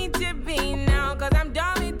you need to be now, cause I'm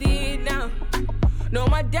done with it now. No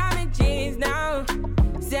more damages now.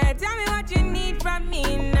 Say, tell me what you need from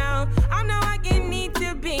me now. I know what you need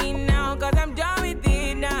to be now, cause I'm done with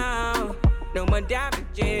it now. No more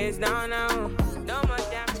damages, no, no. No more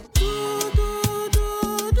damages.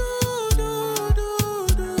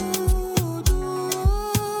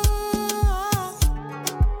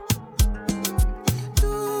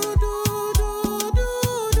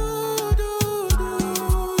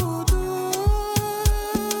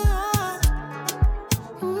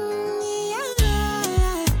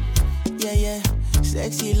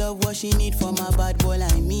 Sexy love, what she need from a bad boy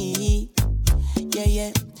like me. Yeah,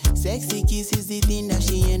 yeah. Sexy kiss is the thing that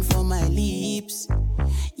she ain't for my lips.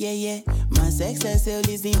 Yeah, yeah. My sex herself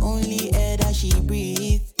is the only air that she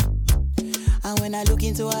breathes. And when I look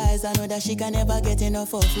into her eyes, I know that she can never get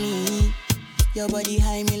enough of me. Your body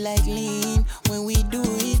high me like lean. When we do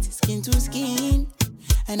it, skin to skin.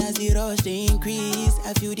 And as the rush they increase,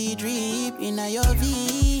 I feel the drip in your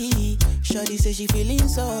V. Shorty say she feeling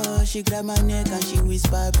so. She grab my neck and she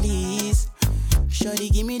whisper please. Shorty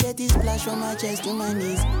give me that splash from my chest to my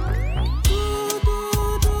knees.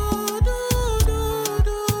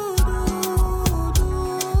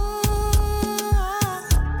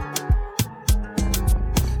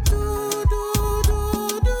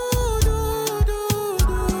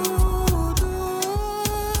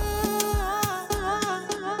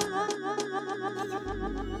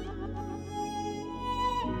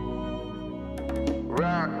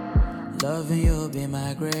 Loving you be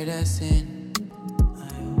my greatest sin.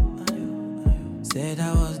 Said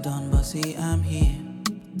I was done, but see I'm here.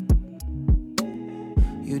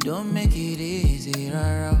 You don't make it easy,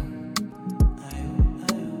 rara,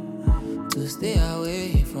 to stay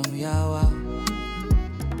away from Yawa.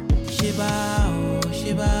 Shiba, oh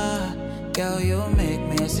Shiba, girl you make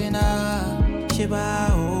me sinner. Shiba,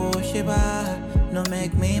 oh Shiba, no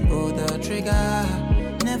make me pull the trigger.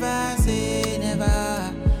 Never say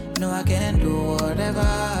never. No, I can do whatever.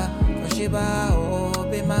 For Shiba, oh,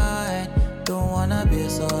 be mine. Don't wanna be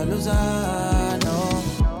so loser, no.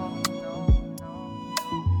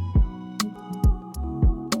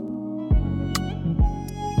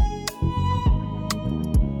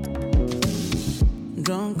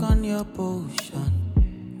 Drunk on your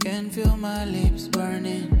potion. Can feel my lips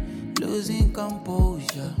burning. Losing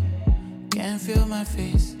composure. Can feel my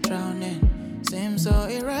face drowning. Seems so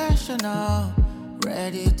irrational.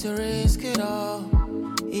 Ready to risk it all.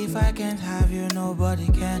 If I can't have you, nobody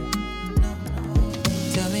can. No, no.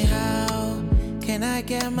 Tell me how can I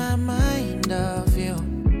get my mind off you?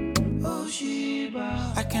 Oh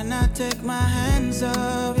Shiba, I cannot take my hands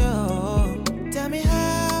off you. Tell me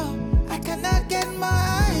how I cannot get my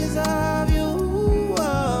eyes off you.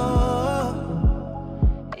 Oh.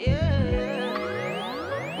 Yeah.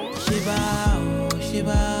 Shiba, oh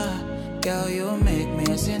Shiba, girl you make me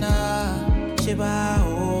a sinner. Shiba,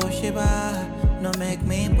 oh Shiba, no make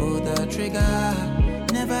me pull the trigger.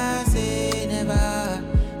 Never say never.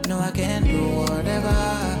 No, I can do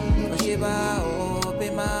whatever. For Shiba, oh be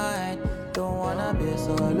mine. Don't wanna be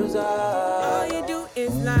so loser. All you do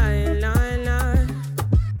is lie, lie, lie.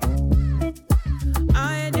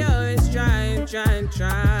 All you do is try, try,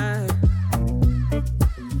 try.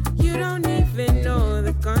 You don't even know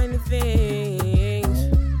the kind of things,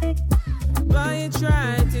 but you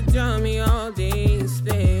try to tell me all these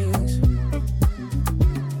things.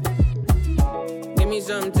 Give me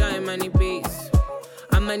some time, I need peace.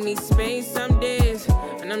 I'ma need space some days,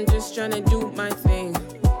 and I'm just tryna do my thing,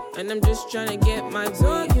 and I'm just tryna get my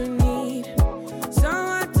way. You need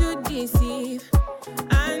someone to deceive,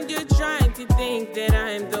 and you're trying to think that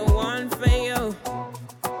I'm the one for you.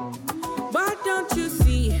 But don't you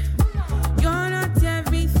see, you're not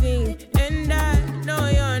everything, and I know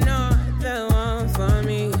you're not the one for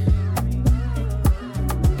me.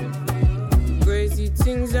 Crazy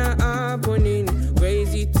things are happening,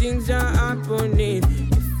 crazy things are happening.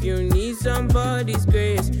 If you need somebody's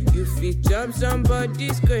grace, you fix up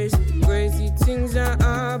somebody's grace. Crazy things are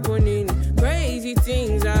happening, crazy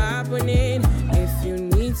things are happening.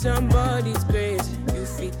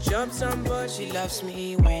 some boy, she loves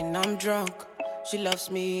me when I'm drunk. She loves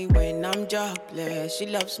me when I'm jobless. She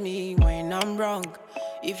loves me when I'm wrong.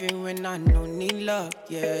 Even when I don't need love,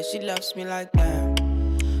 yeah, she loves me like damn.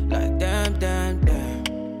 Like damn, damn, damn.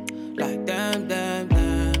 Like damn, damn,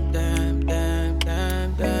 damn, damn, damn,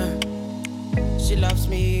 damn, damn. She loves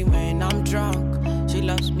me when I'm drunk. She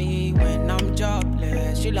loves me when I'm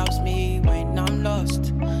jobless. She loves me when I'm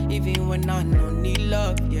lost. Even when I don't need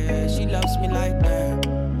love, yeah, she loves me like damn.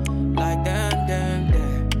 Like damn, damn,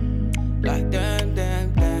 damn. Like damn,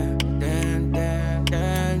 damn, damn, damn, damn,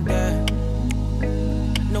 damn, damn.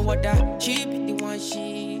 Know what that she be the one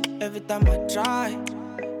she every time I try.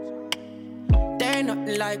 They're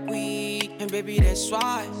nothing like we, and baby that's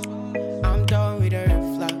why I'm done with the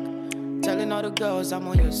red flag. Telling all the girls I'm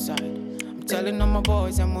on your side. I'm telling all my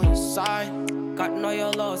boys I'm on your side. Got no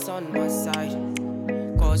your loss on my side.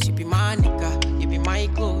 Cause you be my nigga, you be my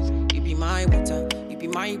clothes, you be my water, you be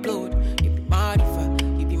my blood, you be my river,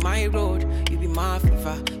 you be my road, you be my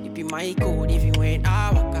fever, you be my code. Even when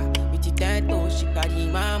I walk out with your dead toes, she carry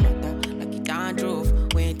my mother like it done drove.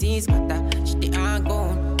 When things matter, she the ain't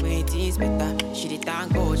gone. When things better, she the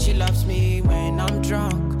thank God. She loves me when I'm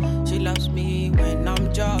drunk. She loves me when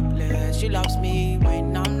I'm jobless. She loves me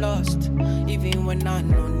when I'm lost. Even when I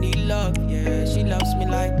don't need love, yeah, she loves me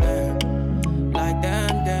like damn. Like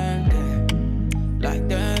damn, damn, damn. Like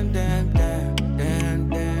damn, damn, damn, damn,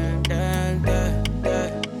 damn, damn, damn, damn,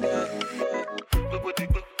 damn.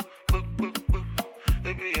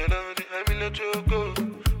 Baby, I know that I will let you go.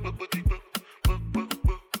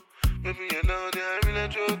 Baby, I know that I will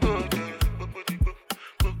let you go.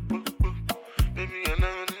 Baby, I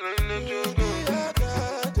know that I will let you go.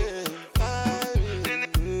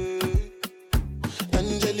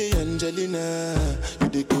 Angelina, you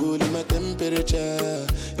the cool in my temperature.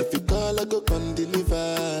 If you call, I go come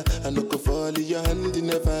deliver. I no go fall in your hand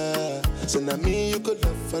never. So now me you could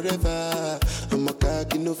love forever. I'm a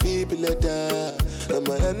cocky no feeble letter. I'm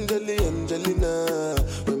a Angelina,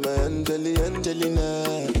 with my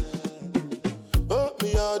Angelina. Oh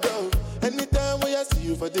me all down. Anytime when I see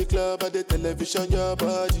you for the club or the television, your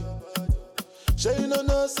body. Sure you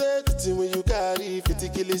know say the thing when you carry 50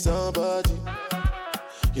 kill somebody.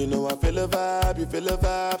 You know I feel a vibe, you feel a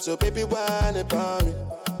vibe, so baby whine about me.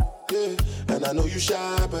 Yeah, and I know you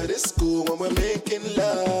shy, but it's cool when we're making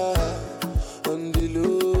love. On the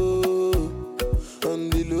low, on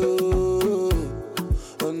the low,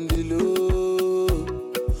 on the low,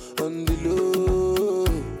 on the low,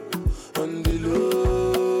 on the low,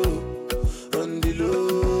 on the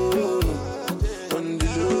low, on the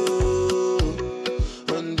low,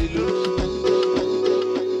 on the low.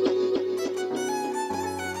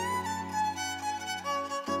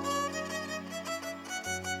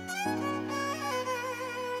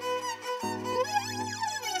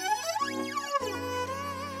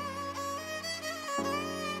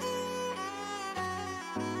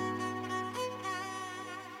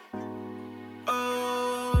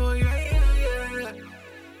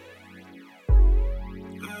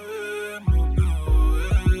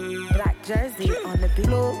 Jersey on the beat.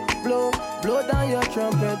 Blow, blow, blow down your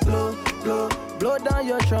trumpet. Blow, blow, blow down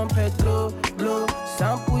your trumpet. Blow, blow,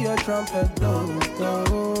 sample your trumpet. Blow, blow.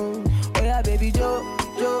 Oh yeah, baby, Jo,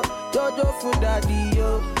 Jo, Jojo for daddy,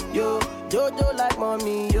 yo, yo, Jojo like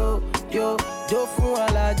mommy, yo, yo, Jo for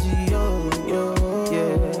allergy, yo, yo,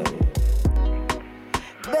 yeah.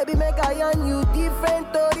 Baby, make I on you different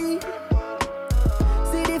story.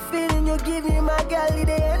 See the feeling you give me, my girl, it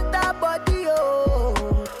enter body, yo.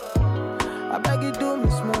 I beg you do me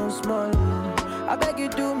small, small. I beg you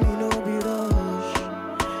do me no be rush.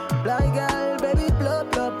 Blind girl, baby blow,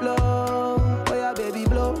 blow, blow. Oh yeah, baby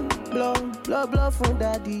blow, blow, blow, blow from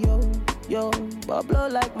daddy, yo, yo. But blow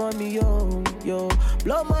like mommy, yo, yo.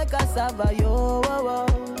 Blow my cassava, yo, oh, oh.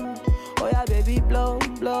 Oh yeah, baby blow,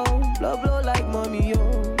 blow, blow, blow like mommy,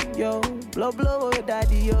 yo, yo. Blow, blow, oh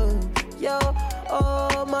daddy, yo, yo.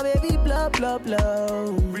 Oh, my baby, blah, blah, blah.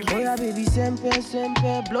 Oh, yeah, baby, sempe,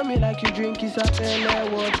 sempe. Blow me like you drink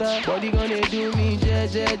isapele water. Body gonna do me, je,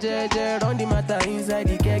 je, je, je. Run the matter inside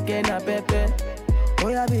the keke na pepe. Oh,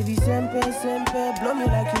 yeah, baby, sempe, sempe. Blow me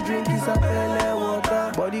like you drink isapele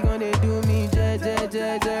water. Body gonna do me, je, je,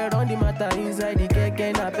 je, je. Run the matter inside the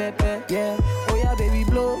keke na pepe. Yeah. Oh, yeah, baby,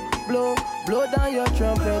 blow, blow, blow down your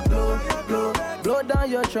trumpet. Blow, blow, blow down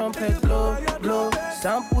your trumpet. Blow, blow,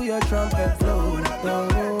 sample your trumpet. Blow,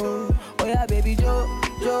 blow. Oh, yeah, baby, Jo,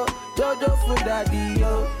 Jo, Jojo for daddy,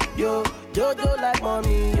 yo, yo. Jojo like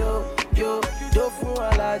mommy, yo, yo. Jo for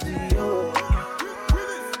allergy, yo.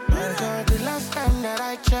 The last time that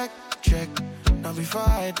I checked, now before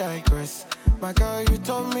I digress, My girl, you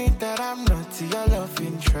told me that I'm not your love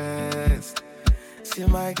interest. See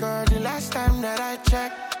my girl, the last time that I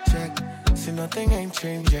checked, see nothing ain't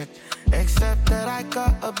changed yet. Except that I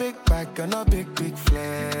got a big bag and a big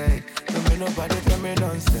flag. Don't make nobody tell me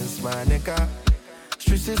nonsense, my nigga.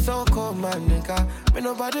 Streets is so cold, my nigga. May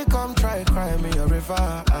nobody come try cry me a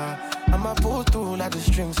river. I'ma pull through like the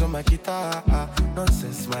strings on my guitar.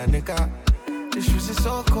 Nonsense, my nigga. The streets is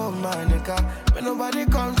so cold, my nigga. May nobody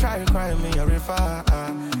come try cry me a river.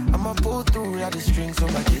 I'ma pull through like the strings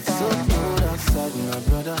on my guitar. It's so cold outside, my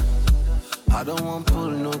brother. I don't want pull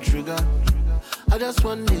no trigger. I just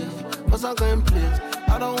want live for some kind place.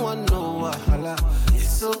 I don't want no wahala. It's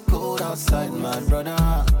so cold outside, my brother.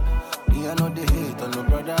 Me, I know they hate on no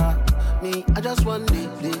brother. Me, I just want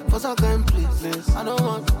live for some kind place. I don't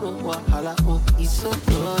want no wahala. Oh, it's so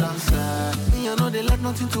cold outside. Me, I know they let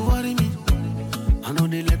nothing to worry me. I know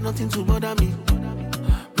they let nothing to bother me.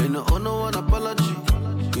 They no owe no one apology.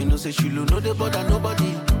 You know say she no they bother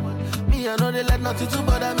nobody. Me, I know they let nothing to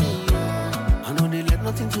bother me. I know they let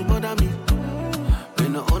nothing to bother me. They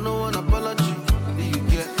no owe no one apology. Do you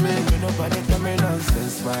get me? May nobody tell me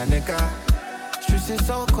nonsense, my nigga. Streets is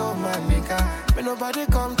so cold, my nigga. May nobody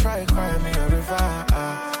come try cry me a river.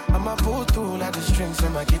 I'ma pull through like the strings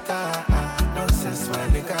on my guitar. Nonsense, my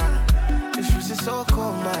nigga. The streets is so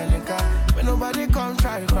cold, my nigga. May nobody come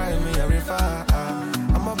try cry me a river.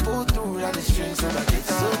 I'ma pull through like the strings on my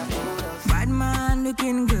guitar. Bad man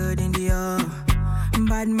looking good in the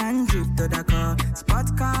bad man drip to the car.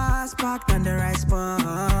 Spot cars parked on the right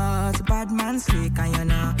spot. Bad man slick and you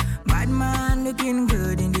know. Bad man looking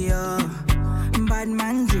good in the bad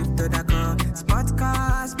man drip to the car. Spot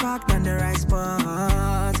cars parked on the right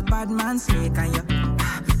spot. Bad man slick and you.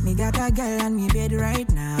 Me got a girl on me bed right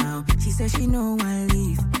now. She says she no one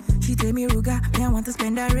leave. She tell me, Ruga, me I want to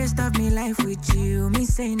spend the rest of me life with you. Me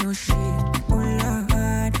say no shit. Oh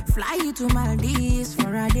Lord, fly you to Maldives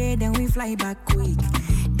for a day, then we fly back quick.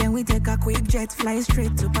 Then we take a quick jet, fly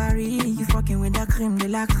straight to Paris. You fucking with the creme de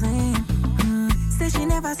la creme. Say she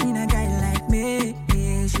never seen a guy like me.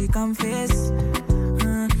 Yeah, she confess.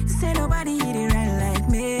 Say nobody hit it right like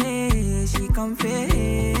me. She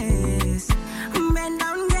confess. Bend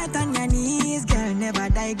down, get on your knees, girl, never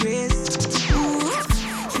digress. Ooh,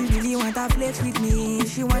 she really want to flex with me.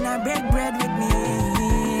 She wanna break bread with me.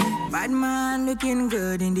 Bad man looking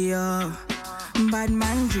good in the bad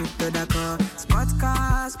man drip to the car. Spot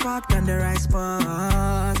cars parked on the right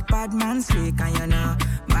spot. Bad man slick and you know.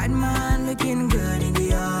 Bad man looking good in the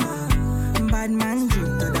bad man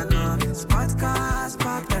drip to the car. Spot cars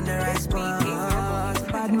parked on the right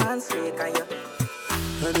spot. Bad man slick and you.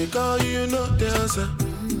 And they call you, you know the answer.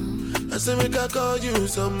 I say make I call you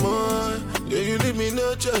some more. Yeah, you leave me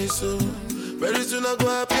no choice, so very soon I go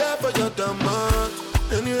appear for your demand.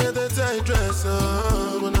 And you had that tight dress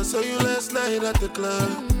on when I saw you last night at the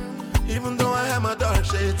club. Even though I had my dark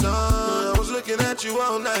shades on, I was looking at you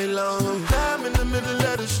all night long. I'm in the middle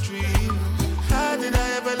of the street. How did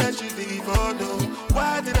I ever let you leave? Oh no,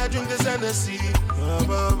 why did I drink this Hennessy?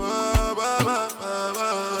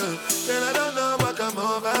 And I don't know what come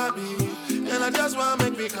over me. And I just wanna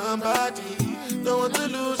make me come body. Don't want to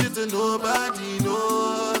lose it to nobody,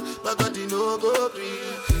 no. My body no go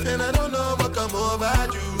free. And I don't know what come over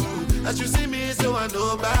you. As you see me, so I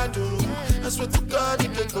know about you. I swear to God, you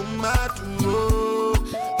can come out too. Oh,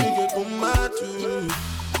 you can come out too.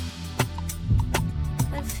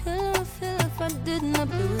 I feel if I did not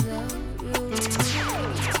be without you.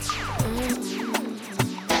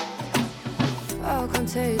 I can't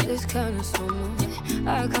take this kind of so much.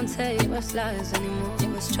 I can't take what's lies anymore.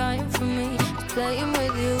 What's trying for me, playing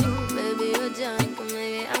with you. Maybe you're drunk, or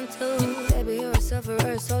maybe I'm too. Baby, you're a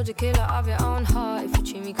sufferer, soldier, killer of your own heart. If you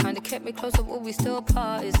treat me kinda, kept me closer, would we still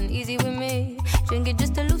part? Isn't easy with me. Drinking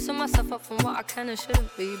just to loosen myself up from what I can and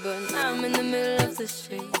shouldn't be. But now I'm in the middle of the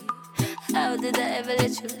street. How did I ever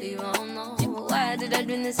let you leave? I don't know. Why did I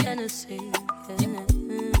drink this Hennessy? Yeah.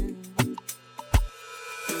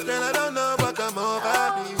 Then I don't know what come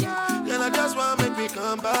over me. Then I just wanna make me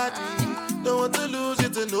come body. Don't want to lose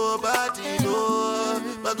it to nobody, no.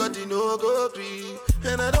 My body no go free.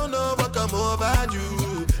 And I don't know what come over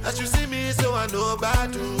you. As you see me, so I know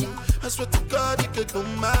about you. I swear to God, you can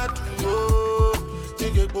come mad, oh, you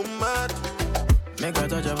can come mad. Make a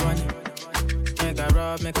touch upon it. Make a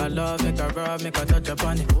rub, make a love, make a rub, make a touch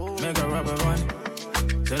upon it. Make a rub upon it.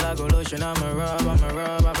 Till I go lotion, I'm a rub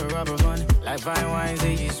upon it. Like fine wine,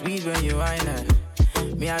 say you sweet when you wine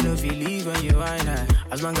it. Me, I don't feel leave when you wine it.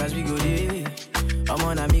 As long as we go there, I'm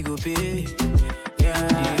on amigo pay. Yeah,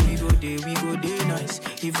 Yeah, we go day nice.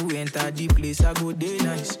 If we enter the place, I go day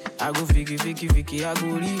nice. I go fiki, I go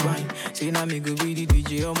rewind. Say now me go be the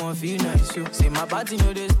DJ, I'ma feel nice. Yo. Say my party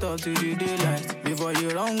no they stop to the daylight. Before you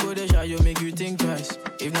run, go the shot, you make you think twice.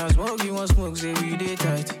 If not smoke, you want smoke, say we day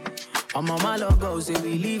tight. I'm on my love go, say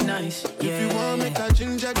we live nice. Yeah. If you want me to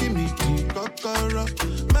ginger, give me tea, kokoro.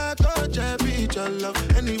 My touch, I be your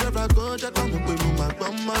love. Anywhere I go, just come up with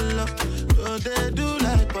my love. So they do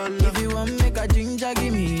like Polo. If you want me to ginger,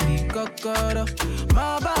 give me the kokoro.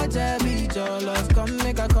 My body be your love. Come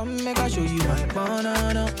make I show you my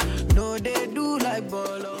banana. No, they do like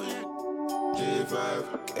Polo.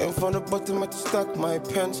 Came from the bottom, I just stack my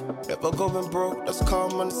pens. Never going broke, that's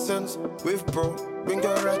common sense. With bro, bring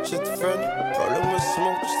your ratchet friend. Rolling with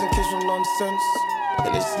smoke just in case of nonsense.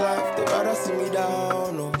 In this life, they rather see me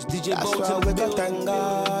down. Oh. It's DJ that's why we got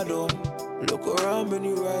Tangado. Look around,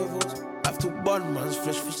 many rivals. Have to burn man's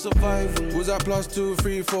flesh for survival. Was I +2,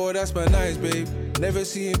 3, 4? That's my nice, babe. Never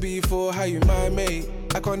seen before, how you my mate?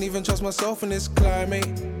 I can't even trust myself in this climate.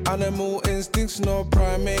 Animal instincts, no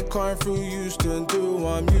primate. Crying through Houston, do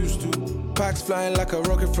what I'm used to. Packs flying like a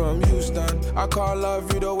rocket from Houston. I can't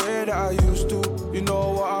love you the way that I used to. You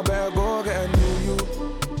know what, I better go get a new you.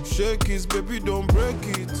 Shake it, baby, don't break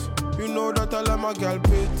it. You know that I like my girl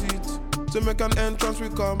petite. To make an entrance, we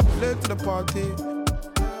come late to the party.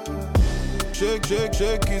 Shake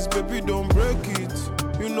it, baby, don't break it.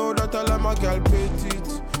 You know that I like my girl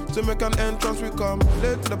petite. To make an entrance, we come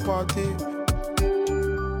late to the party.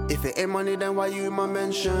 If it ain't money, then why you in my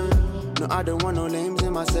mention? No, I don't want no names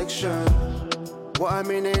in my section. What I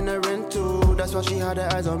mean ain't a rental. That's why she had her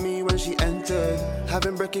eyes on me when she entered.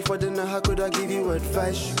 Having brekkie for dinner, how could I give you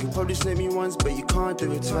advice? You can probably slay me once, but you can't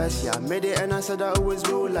do it twice. Yeah, I made it and I said I always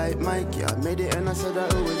will like Mike. Yeah, I made it and I said I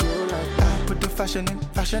always will like I put the fashion in,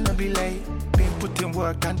 fashionably late. Been putting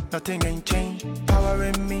work and nothing ain't changed. Power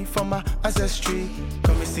in me from my ancestry.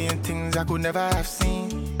 Got me seeing things I could never have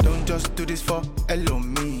seen. Don't just do this for hello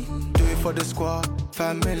me. Do it for the squad,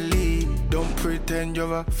 family. Don't pretend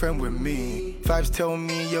you're a friend with me. Vibes tell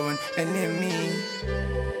me you're an enemy.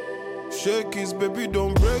 Shake it, baby,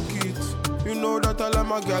 don't break it. You know that I like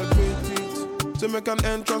my girl petite. To make an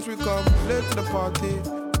entrance, we come late to the party.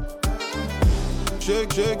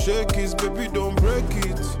 Shake it, baby, don't break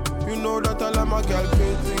it. You know that I like my girl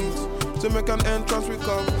petite. To make an entrance, we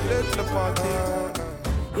come late to the party.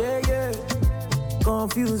 Yeah,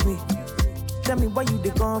 confuse me. Tell me why you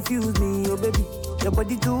they confuse me, oh baby. Your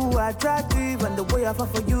body too attractive, and the way I fall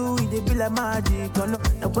for you, it they be like magic. Oh no,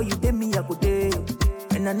 the way you did me, I go day,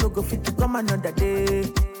 and I no go fit to come another day.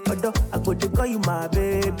 Although I go to call you my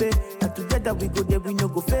baby, and together we go there, we no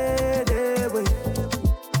go fade away.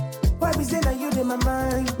 Why be saying that you in my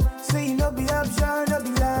mind? Say you no be option, no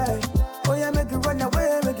be lie. Oh yeah, make it run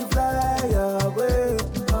away, make it fly away.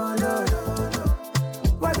 Oh no.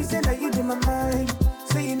 Why be saying that you in my mind?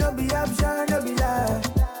 Say you no be option, no be lie.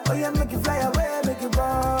 Oh yeah, make it fly away, make it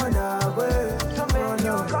run away. So make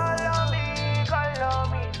you call on me.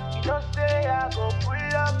 You don't say I go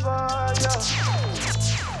pull up on you.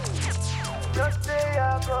 Just say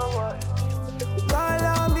I go what? Call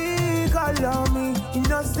on me. You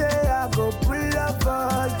don't say I go pull up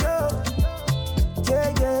on you. Yeah,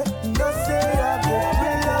 you don't say I go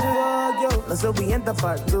pull up on you. Now so we enter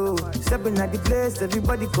part 2. Stepping at the place,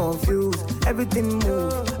 everybody confused. Everything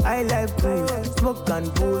move, I like cruise. Smoke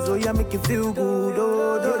and booze, oh yeah, make you feel good.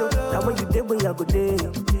 Oh. Now when you day, where I go day.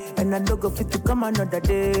 And I no go fit to come another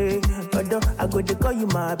day. Although I go to call you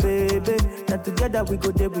my baby. Now together we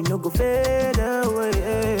go there, we no go fade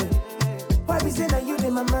away. Why be saying that you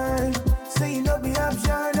in my mind? Say you no be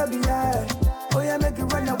option, no be lie. Oh yeah, make it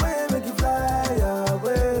run away, make it fly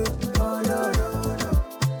away. Oh no.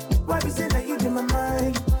 Why be saying that you in my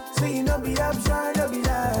mind? Say you no be option, no be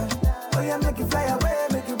lie. Oh yeah, make it fly away,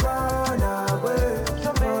 make it run away.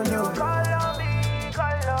 So make you call on me.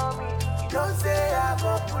 You don't say I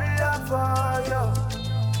go pull up for you.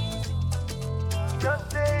 You don't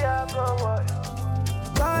say I go what?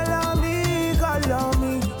 Call on me.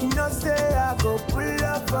 You don't say I go pull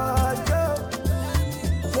up for you.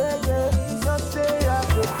 Yeah, you don't say I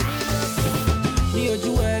go pull up for you. Me or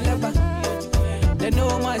Jewel Ever, they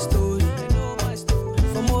know my story.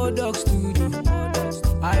 From old dog studio,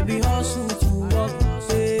 I be hustle to work.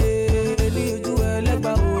 Say, me or Jewel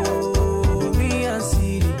Ever, oh, me and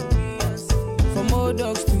City. From old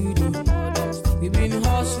dog studio, we been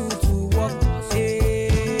hustle to work.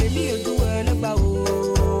 Hey, me or Jewel Ever,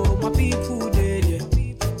 oh, my people.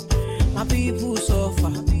 My people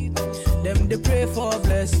suffer, them they pray for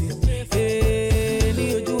blessing. Hey,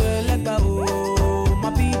 my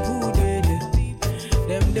people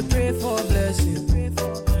them they pray for blessing.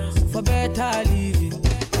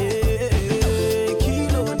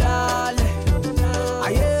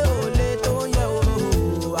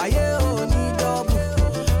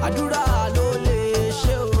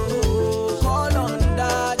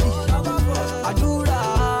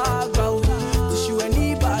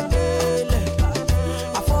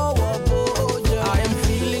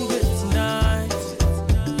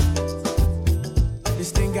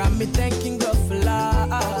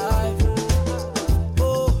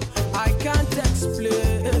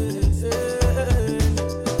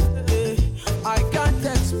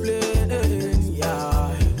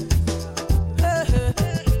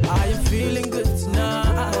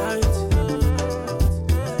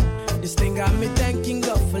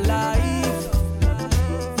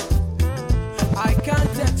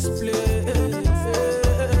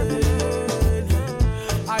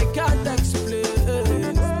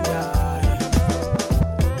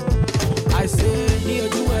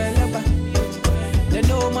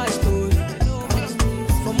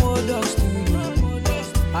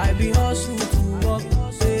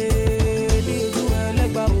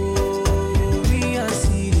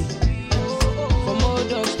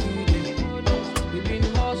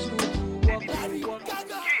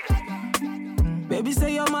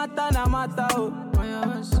 matter, na matter, oh.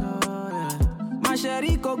 My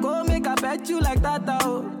sherry coco make I pet you like that,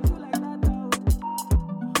 oh.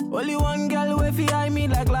 Only one girl way fi eye me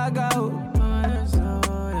like laga, oh.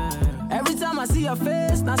 Every time I see your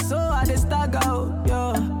face, na so I dey stagger, oh.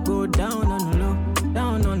 Yo, go down on the low,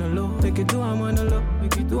 down on the low. Make it do I'm on the low,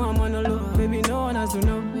 make it do I'm on the low. Baby, no one has to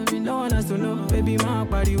know, baby, no one has to know. Baby, my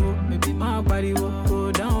body, wo, baby, my body, wo.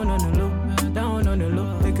 Go down on the low, down on the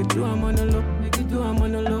low. Make it do I'm on the low, make it do I'm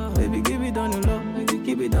on the low. Baby, give it on the low, make it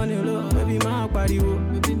keep it on the low. Baby, my body, wo,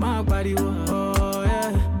 baby, my body, wo. Oh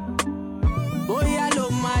yeah. Boy, I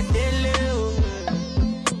love my daily, oh.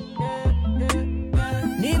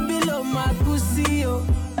 Nibilo my pussy, oh.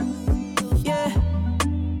 Yeah.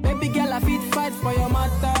 Baby girl, I fit fight for your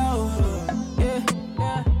matter, oh. Yeah.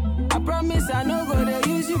 I promise I no go to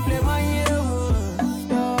use you play my year,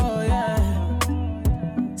 oh.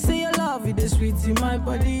 Yeah. Say your love, it is sweet in my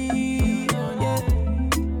body, oh, yeah.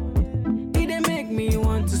 It dey make me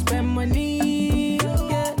want to spend money,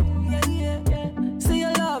 yeah. Say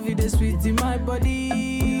your love, it is sweet in my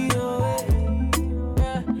body, oh,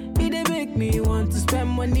 yeah. It dey make me want to spend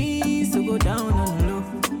money, so go down on the low,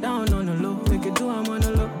 down on the low. Make it do I'm on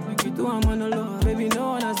the low, make it do I'm on the low. Baby, no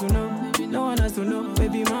one has to know, no one has to know.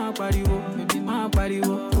 Baby, my body, wo, baby, my body,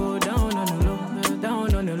 wo. Go down on the low,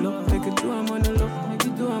 down on the low. Make it do I'm on the low, make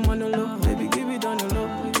it do I'm on the low. Baby, give it on the low,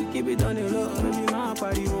 make it keep it on the low. Baby, my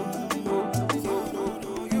body, wo.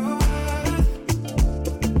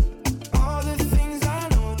 All the things I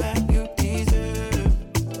know that you deserve.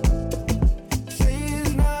 Say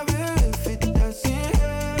it's never if it doesn't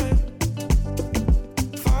hurt.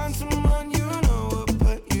 Find someone you know will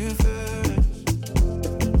put you first.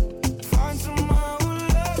 Find someone who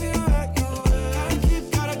love you at your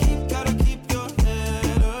word. Gotta keep your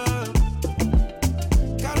head up.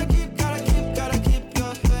 Gotta keep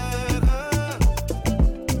your head up.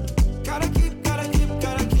 Gotta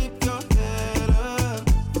keep your head up.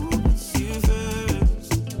 Who puts you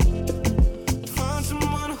first? Find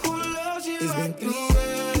someone who loves you. It's been 3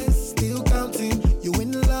 years, still counting. You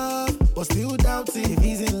in love, but still doubting if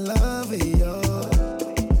he's in love with you.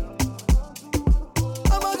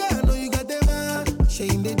 Oh my God, I know you got them man.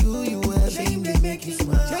 Shame they do you well, shame they make you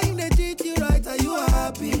smile. Shame they treat you right, are you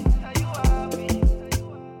happy?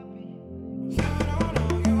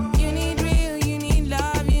 You need real, you need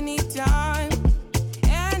love, you need time.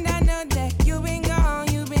 And I know that you've been gone,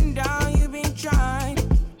 you've been down, you've been trying.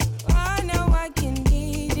 I know I can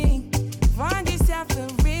need it. Find yourself a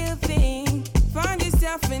real thing. Find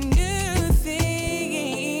yourself a new thing.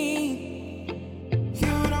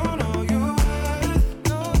 You don't know your worth.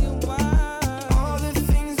 Know your worth. All the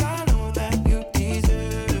things I know that you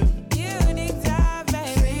deserve. You deserve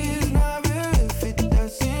Say it. it's never if it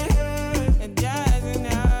doesn't hurt. It doesn't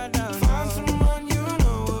hurt, no. Find someone you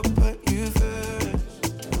know will put you first.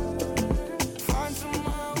 Find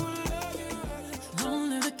someone who love you. Long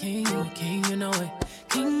live the king, you a king, you know it.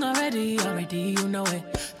 King already, you know it.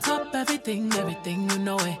 Top everything, you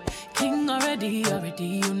know it. King already,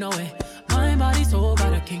 you know it. My body so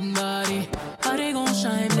got a king body. Body gon'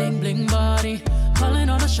 shine, bling, bling body. Calling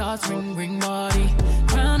all the shots, ring, ring body.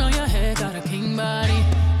 Crown on your head, got a king body.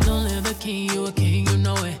 Long live the king, you a king, you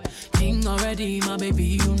know it. King already, my baby,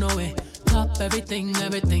 you know it. Top everything,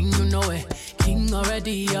 you know it. King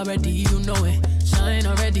already, you know it. Shine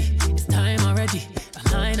already, it's time already.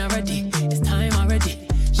 Align already, it's time already.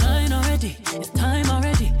 Shine already, it's time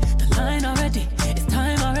already. The line already, it's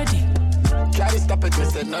time already. Try to stop it, me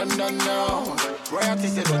say no, no, no. Royalty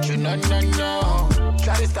say don't you, no, no, no.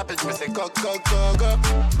 Try to stop it, me say go, go, go, go.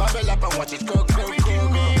 Bubble up and watch it go, go, go, go.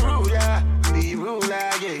 Be ruler, the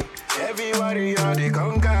ruler, yeah. Everybody on the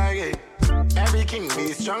conquer, yeah. Every king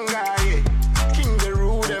be stronger, yeah. King the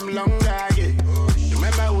rule them longer, yeah.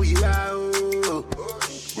 Remember who you are, oh.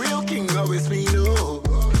 Real king always be no.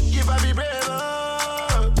 If I be brave,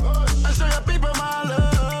 I show your people my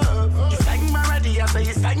love. You sang my ready, I say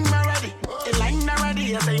you sang my ready. You line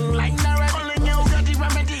already, I say you line already. Only you got the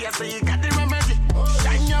remedy, I say you got the remedy.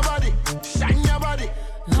 Shine your body, shine your body.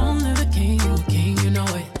 Long live the king, you know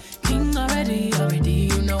it. King already,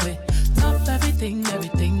 you know it. Top everything,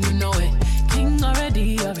 you know it. King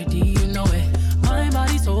already, you know it. My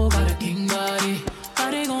body so got a king body.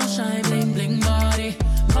 Body gon' shine, bling, bling body.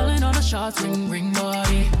 Calling all the shots, ring, ring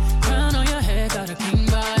body. Crown on your head, got a king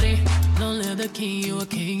body. Long live the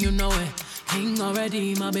king, you know it. King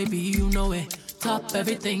already, my baby, you know it. Top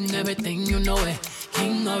everything, you know it.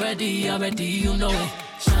 King already, you know it.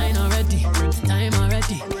 Shine already, it's time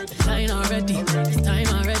already. Shine already, it's time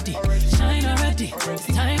already. Shine already, it's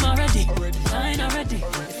time already. Shine already,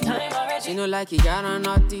 it's time already. She no like it, got on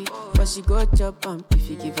naughty, but she go chop if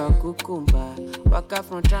you give her cucumber. Walk out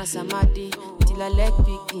from Transamadi till I leg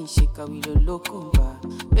begin shake her with a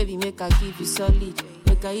locumba. Baby, make her give you solid,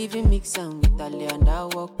 make her even mix am with a lay and I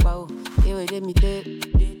walk pow. Hey, wait, let me tell.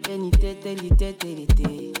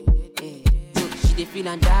 She dey feel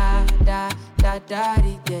and da da da da da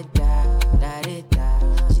da da da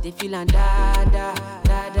da. She dey feel and da da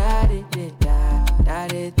da da da da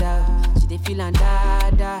da da. She dey feel and da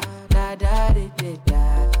da da da da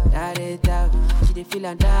da da da. She dey feel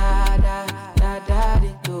and da da da da da.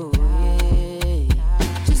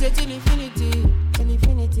 She say till infinity,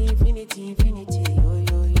 infinity, infinity. Yo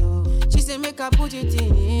yo yo. She say make her put it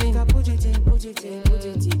in, put it in.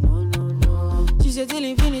 No. She say till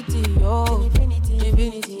infinity, yo,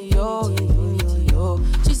 infinity, yo.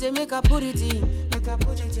 She say make her put it in,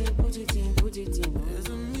 put it in. There's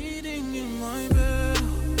a meeting in my bed,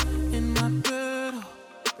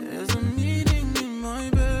 There's a meeting in my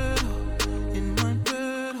bed,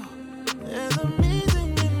 There's a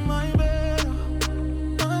meeting in my bed,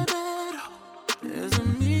 There's a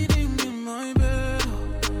meeting in my bed,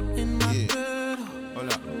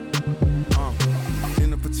 Hold up.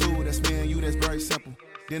 Dinner for two, that's me and you, that's very simple.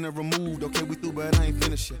 Dinner removed, okay, we through, but I ain't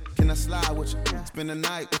finished yet. Can I slide with you? Spend the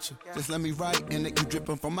night with you. Just let me write and let you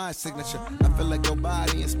drippin' from my signature. I feel like your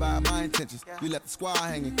body inspired my intentions. You left the squad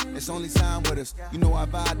hanging, it's only time with us. You know I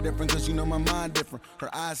vibe different, cause you know my mind different. Her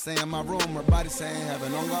eyes saying my room, her body saying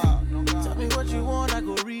heaven on God. Tell me what you want, I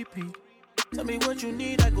go repeat. Tell me what you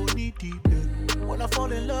need, I go deep. When I fall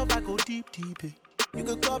in love, I go deep. You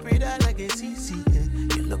could copy that like a CC.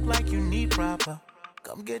 You look like you need proper.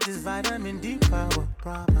 Come get this vitamin D power,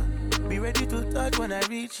 proper. Be ready to touch when I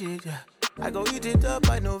reach it, yeah. I go eat it up,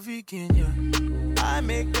 I know vegan, yeah. I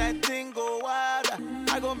make that thing go wild.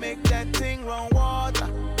 I go make that thing run water.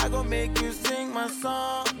 I go make you sing my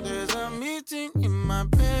song. There's a meeting in my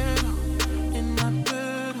bed,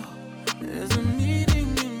 There's a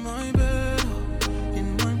meeting in my bed,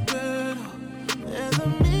 There's a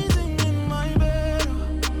meeting in my bed,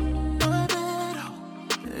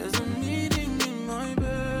 There's a meeting in my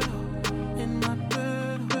bed,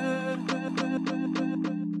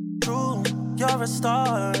 True, you're a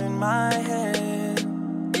star in my head.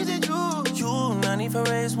 Is it true? You not need to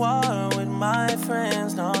raise war with my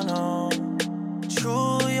friends, no.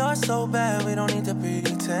 True, you're so bad, we don't need to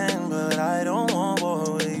pretend. But I don't want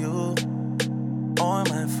war with you or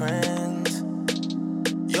my friends.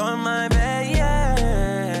 You're my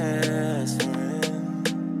best friend.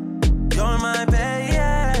 You're my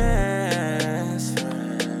best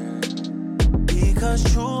friend. Because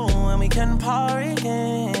true, when we can party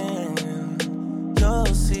again, you'll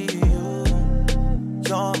see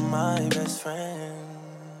you're my best friend.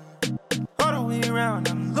 All the way around,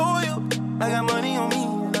 I'm loyal. I got money on me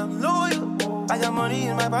and I'm loyal. I got money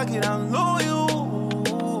in my pocket, I'm loyal.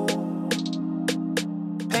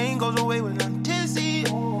 Pain goes away when I'm tipsy.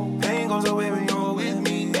 Pain goes away when you're with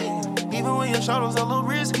me. Even when your shadow's a little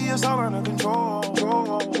risky, it's all under control.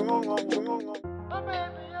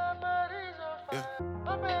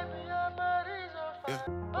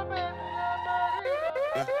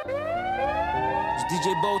 It's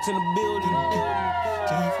DJ Bolt in the building.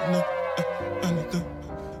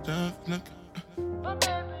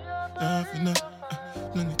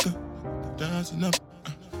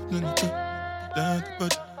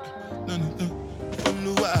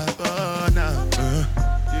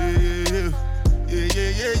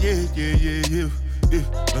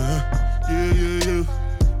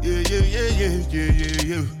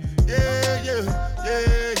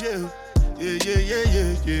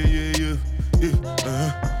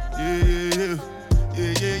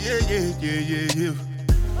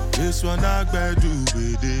 This one I better do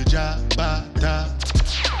with the jabata.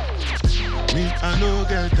 Me, I no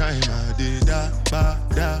get time, I did da.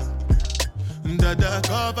 Dada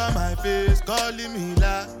cover my face, calling me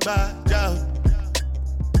la ba da.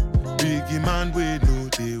 Biggie man, we know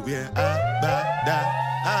they wear abada.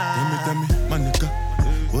 Tell me, my nigga,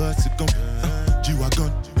 what's it gon'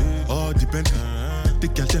 G-Wagon, all depend.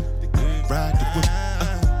 Take your them, ride the whip.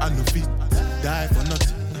 I no fit, die for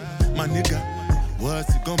nothing. My nigga,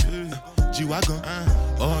 what's it gon' be? G-Wagon,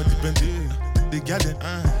 all depend. Take your them,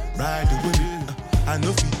 ride the whip. I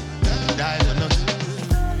no fit, die for nothing.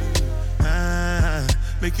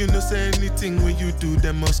 Make you no say anything when you do,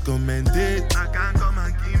 they must commend it. I can't come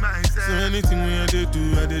and keep myself. So anything when I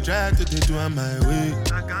do, I try to do on my way.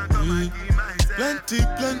 I can't come and keep myself.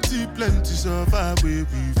 Plenty suffer we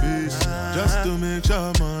face just to make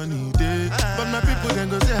sure money day. But my people then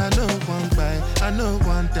go say I know one buy, I know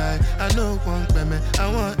one die, I know one payment.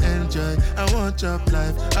 I want enjoy, I want job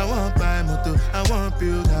life, I want buy motor, I want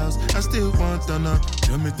build house, I still want to know.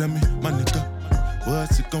 Tell me, my nigga,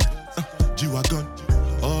 what's it gon' be? G-Wagon,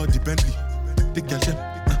 all the Bentley, the girl them,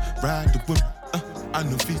 ride the whip, I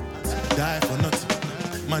know feet, die for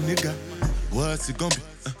nothing. My nigga, what's it gon'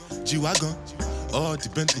 be? G-Wagon, all the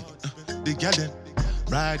Bentley, the girl them,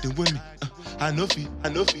 riding with me. I know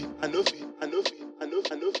feet.